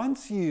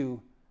wants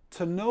you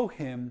to know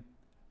Him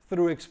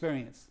through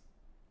experience.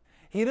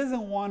 He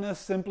doesn't want us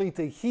simply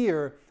to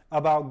hear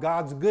about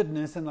God's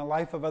goodness in the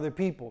life of other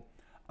people.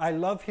 I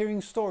love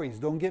hearing stories,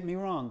 don't get me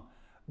wrong,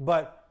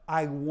 but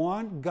I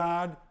want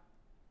God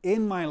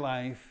in my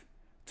life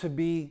to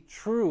be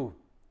true,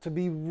 to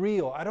be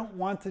real. I don't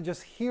want to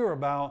just hear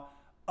about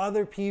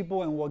other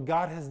people and what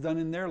God has done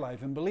in their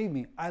life. And believe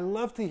me, I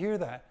love to hear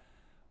that.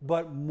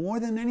 But more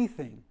than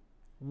anything,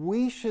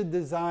 we should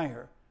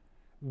desire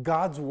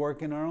God's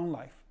work in our own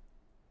life,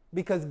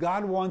 because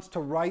God wants to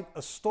write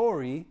a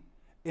story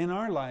in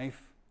our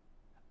life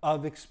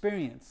of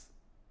experience,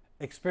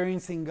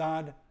 experiencing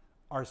God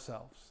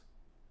ourselves.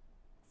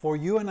 For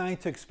you and I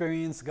to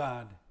experience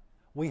God,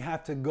 we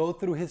have to go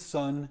through His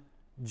Son,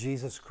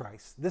 Jesus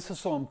Christ. This is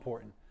so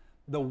important.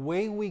 The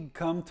way we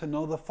come to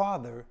know the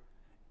Father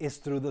is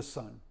through the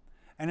Son.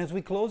 And as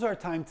we close our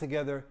time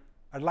together,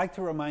 I'd like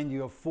to remind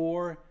you of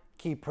 4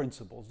 key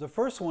principles. The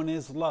first one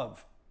is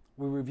love.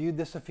 We reviewed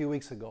this a few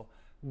weeks ago.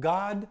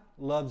 God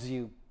loves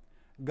you.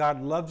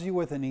 God loves you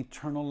with an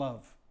eternal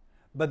love.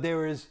 But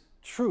there is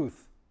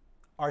truth,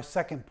 our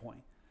second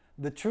point.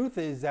 The truth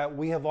is that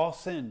we have all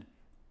sinned.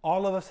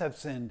 All of us have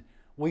sinned.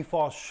 We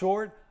fall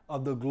short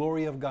of the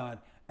glory of God.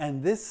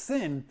 And this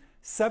sin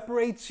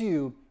separates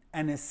you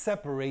and it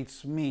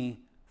separates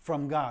me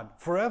from God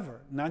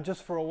forever, not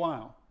just for a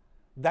while.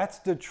 That's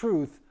the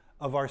truth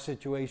of our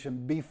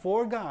situation.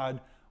 Before God,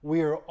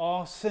 we are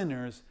all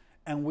sinners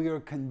and we are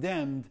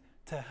condemned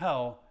to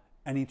hell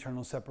and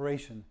eternal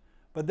separation.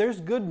 But there's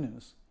good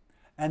news.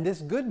 And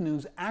this good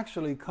news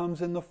actually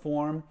comes in the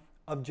form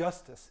of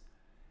justice.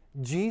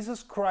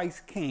 Jesus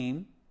Christ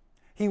came.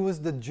 He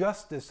was the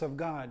justice of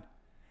God.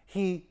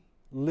 He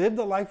lived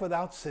a life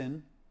without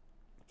sin.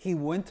 He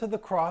went to the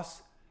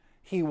cross.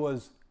 He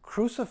was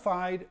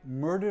crucified,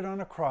 murdered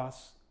on a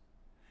cross.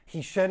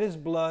 He shed his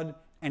blood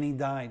and he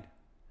died.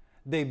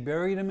 They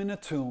buried him in a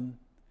tomb.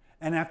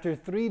 And after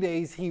 3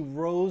 days, he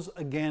rose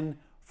again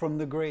from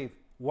the grave.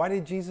 Why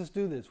did Jesus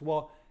do this?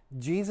 Well,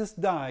 Jesus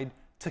died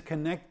to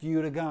connect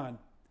you to God.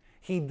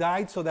 He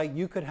died so that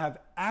you could have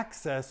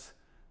access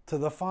to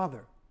the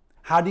Father.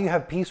 How do you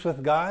have peace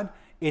with God?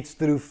 It's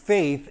through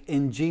faith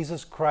in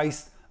Jesus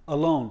Christ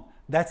alone.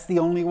 That's the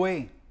only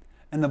way.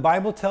 And the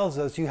Bible tells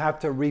us you have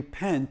to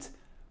repent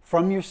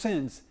from your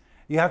sins.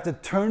 You have to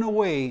turn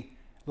away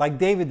like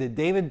David did.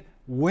 David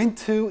went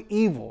to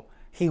evil.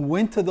 He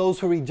went to those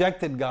who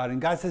rejected God.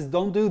 And God says,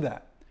 don't do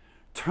that.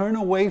 Turn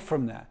away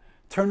from that.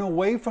 Turn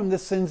away from the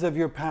sins of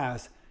your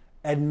past.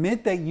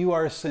 Admit that you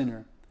are a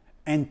sinner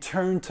and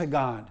turn to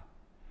God.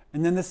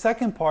 And then the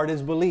second part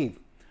is believe.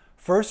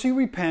 First you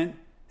repent.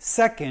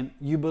 Second,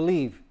 you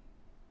believe.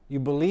 You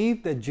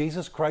believe that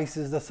Jesus Christ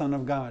is the Son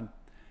of God.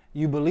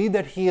 You believe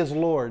that He is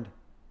Lord.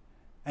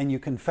 And you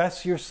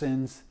confess your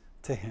sins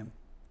to Him.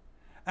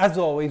 As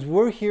always,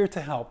 we're here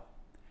to help.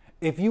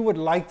 If you would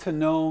like to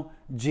know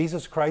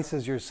Jesus Christ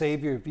as your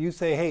Savior, if you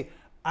say, hey,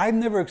 I've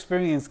never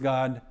experienced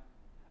God,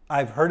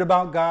 I've heard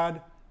about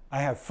God,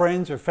 I have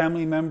friends or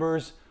family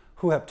members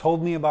who have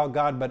told me about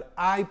God, but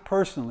I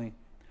personally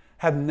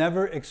have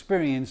never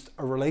experienced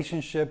a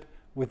relationship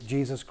with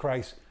Jesus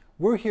Christ,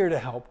 we're here to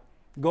help.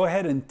 Go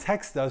ahead and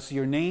text us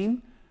your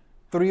name,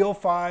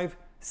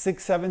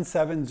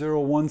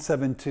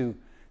 305-677-0172.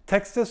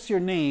 Text us your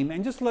name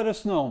and just let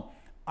us know,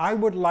 I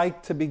would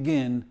like to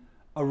begin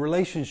a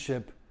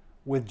relationship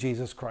with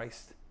Jesus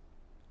Christ.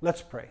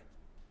 Let's pray.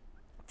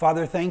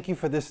 Father, thank you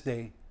for this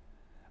day.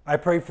 I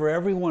pray for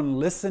everyone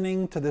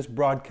listening to this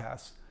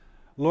broadcast.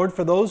 Lord,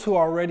 for those who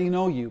already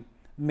know you,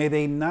 may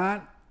they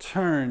not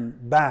turn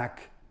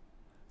back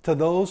to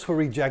those who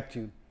reject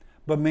you,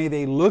 but may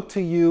they look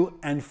to you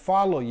and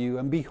follow you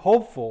and be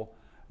hopeful,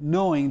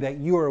 knowing that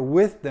you are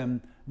with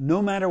them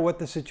no matter what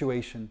the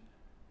situation.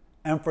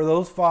 And for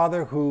those,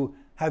 Father, who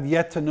have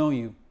yet to know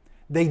you,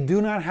 they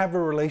do not have a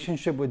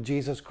relationship with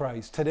Jesus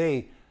Christ.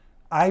 Today,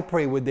 I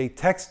pray, would they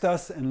text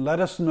us and let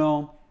us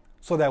know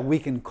so that we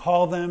can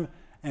call them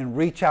and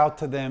reach out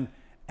to them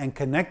and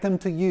connect them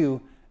to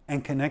you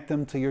and connect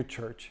them to your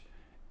church.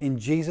 In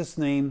Jesus'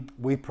 name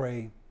we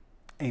pray.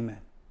 Amen.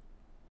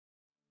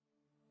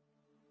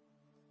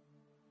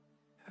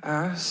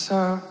 I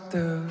sought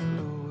the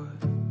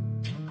Lord,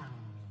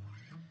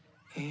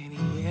 and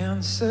He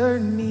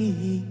answered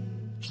me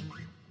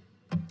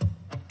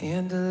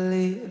and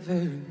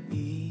delivered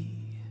me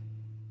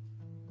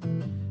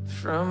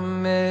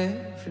from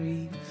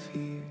every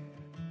fear.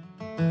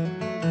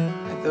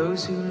 And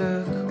those who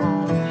look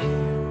on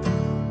Him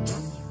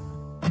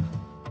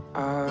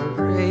are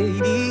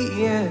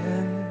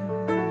radiant,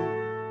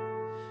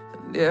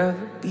 they'll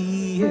never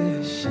be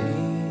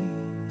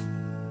ashamed,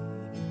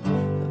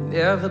 they'll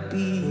never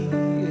be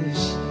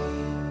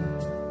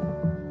ashamed.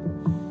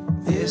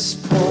 This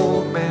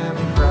poor man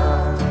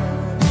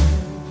cried,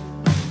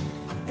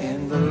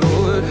 and the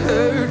Lord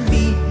heard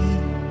me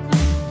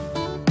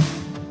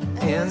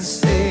and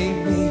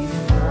saved me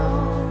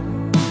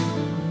from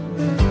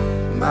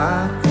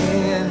my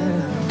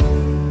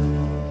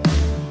enemy.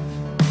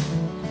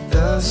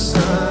 The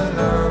Son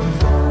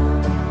of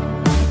God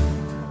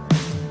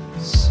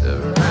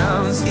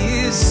surrounds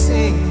His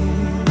saints.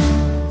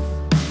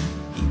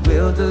 He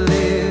will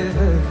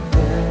deliver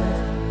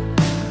them.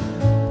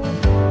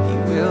 He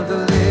will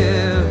deliver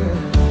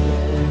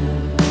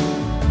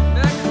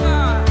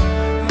them.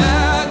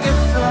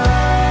 Magnify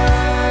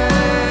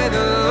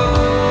the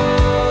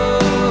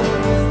Lord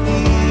with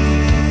me.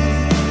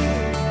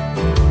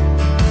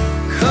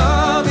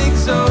 Come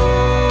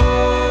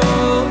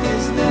exalt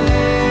His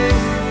name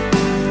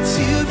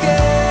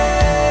together.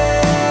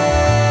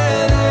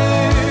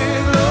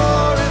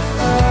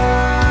 Glorify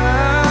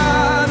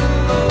the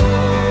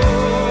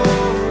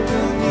Lord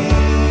with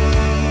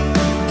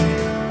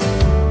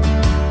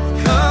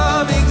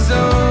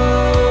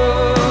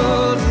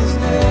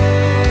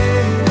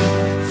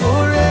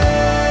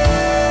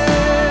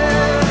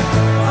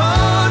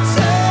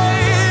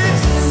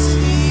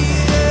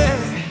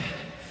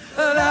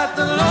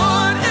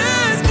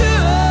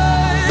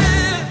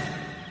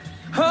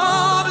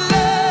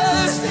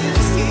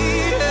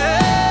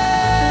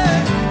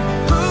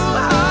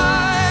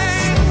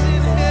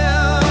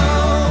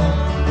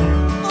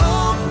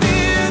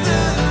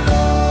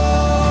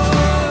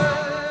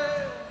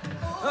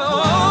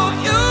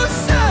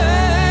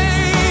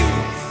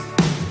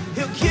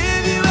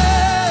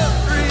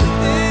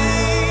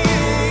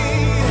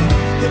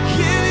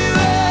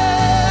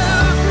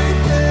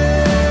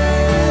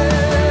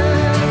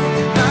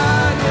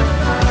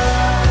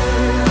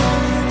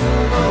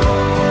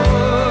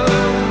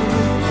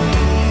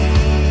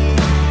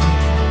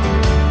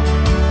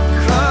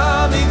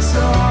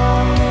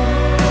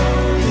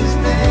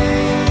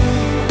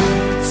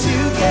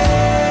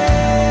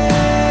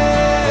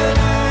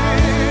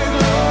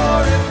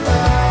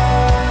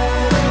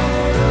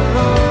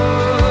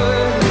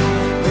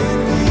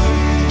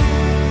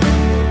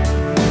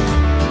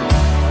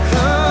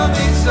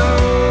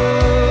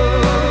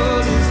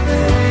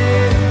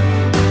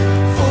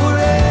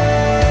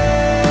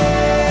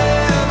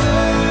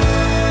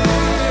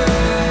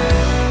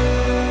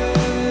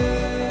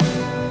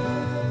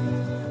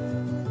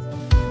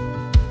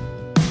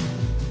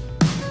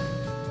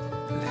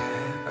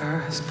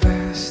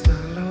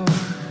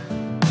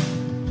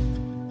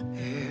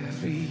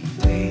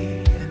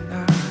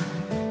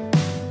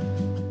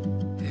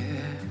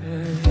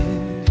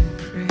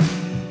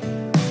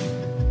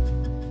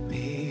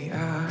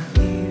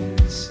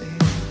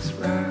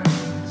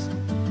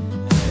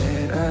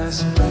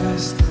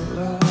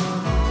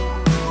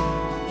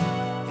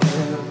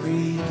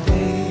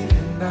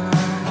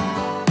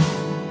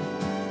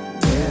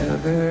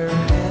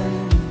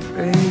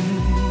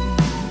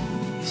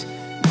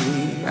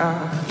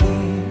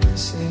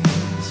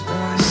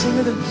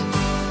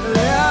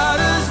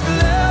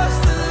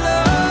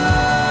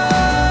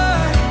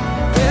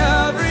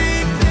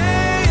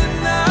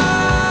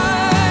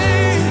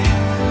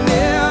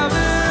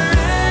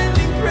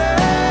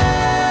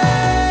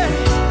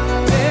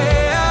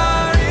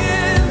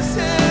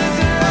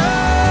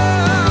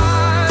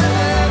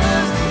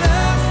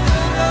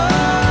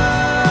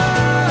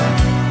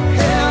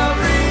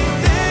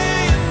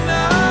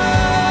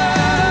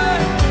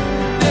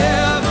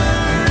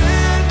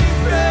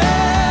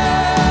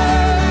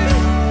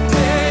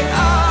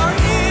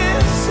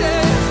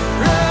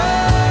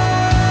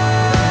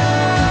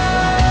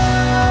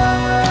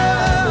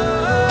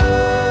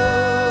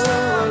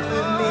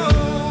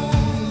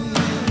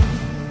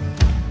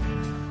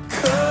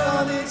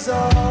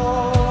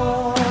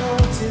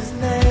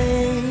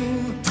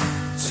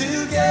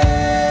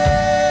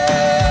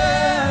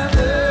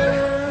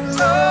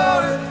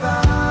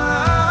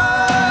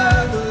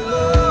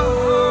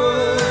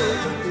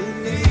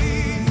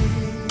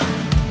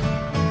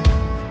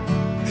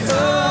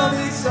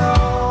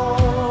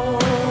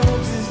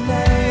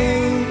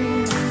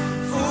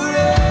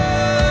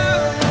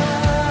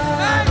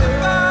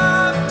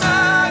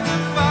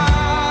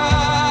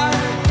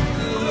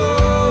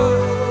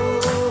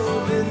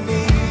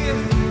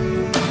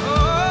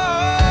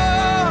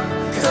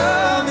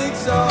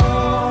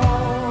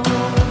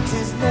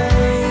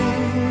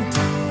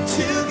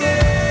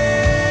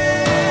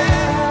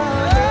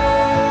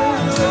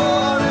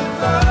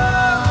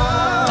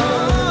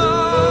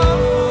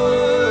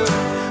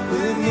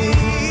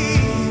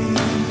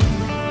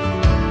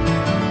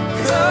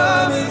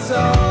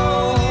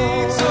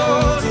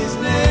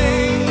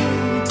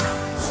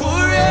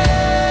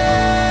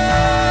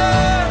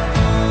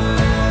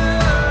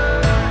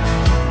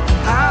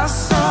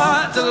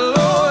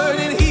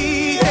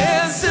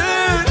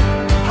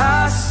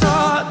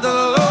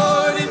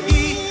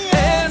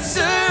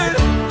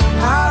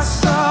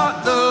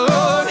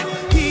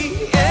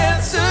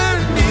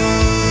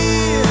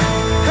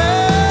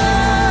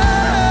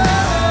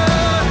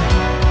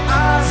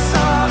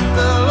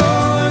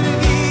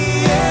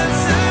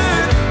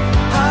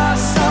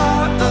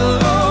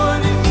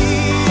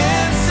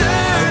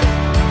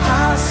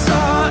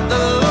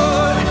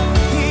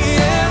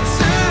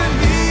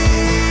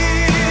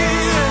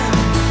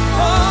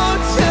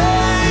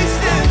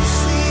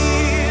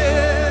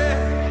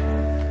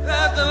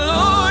the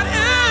Lord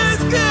is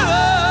good.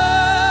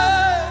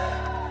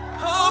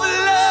 Oh,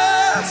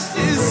 blessed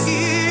is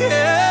he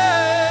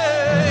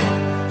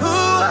who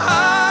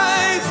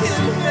hides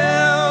in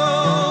him.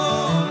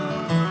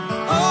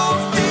 Oh,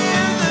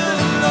 fear the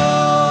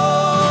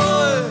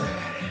Lord.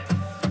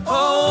 Oh,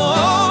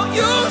 all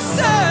you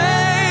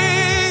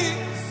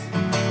saints,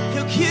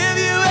 he'll give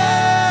you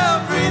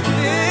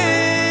everything.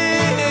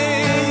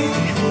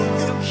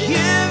 He'll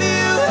give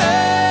you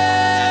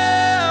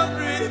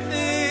everything.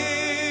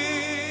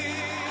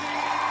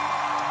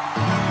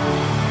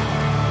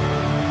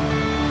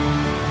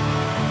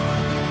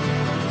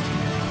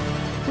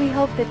 We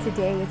hope that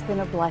today has been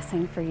a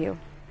blessing for you.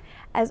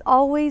 As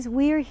always,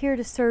 we are here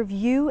to serve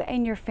you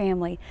and your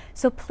family,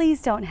 so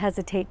please don't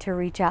hesitate to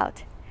reach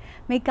out.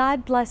 May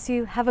God bless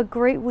you, have a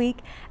great week,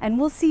 and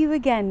we'll see you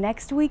again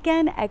next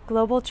weekend at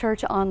Global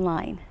Church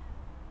Online.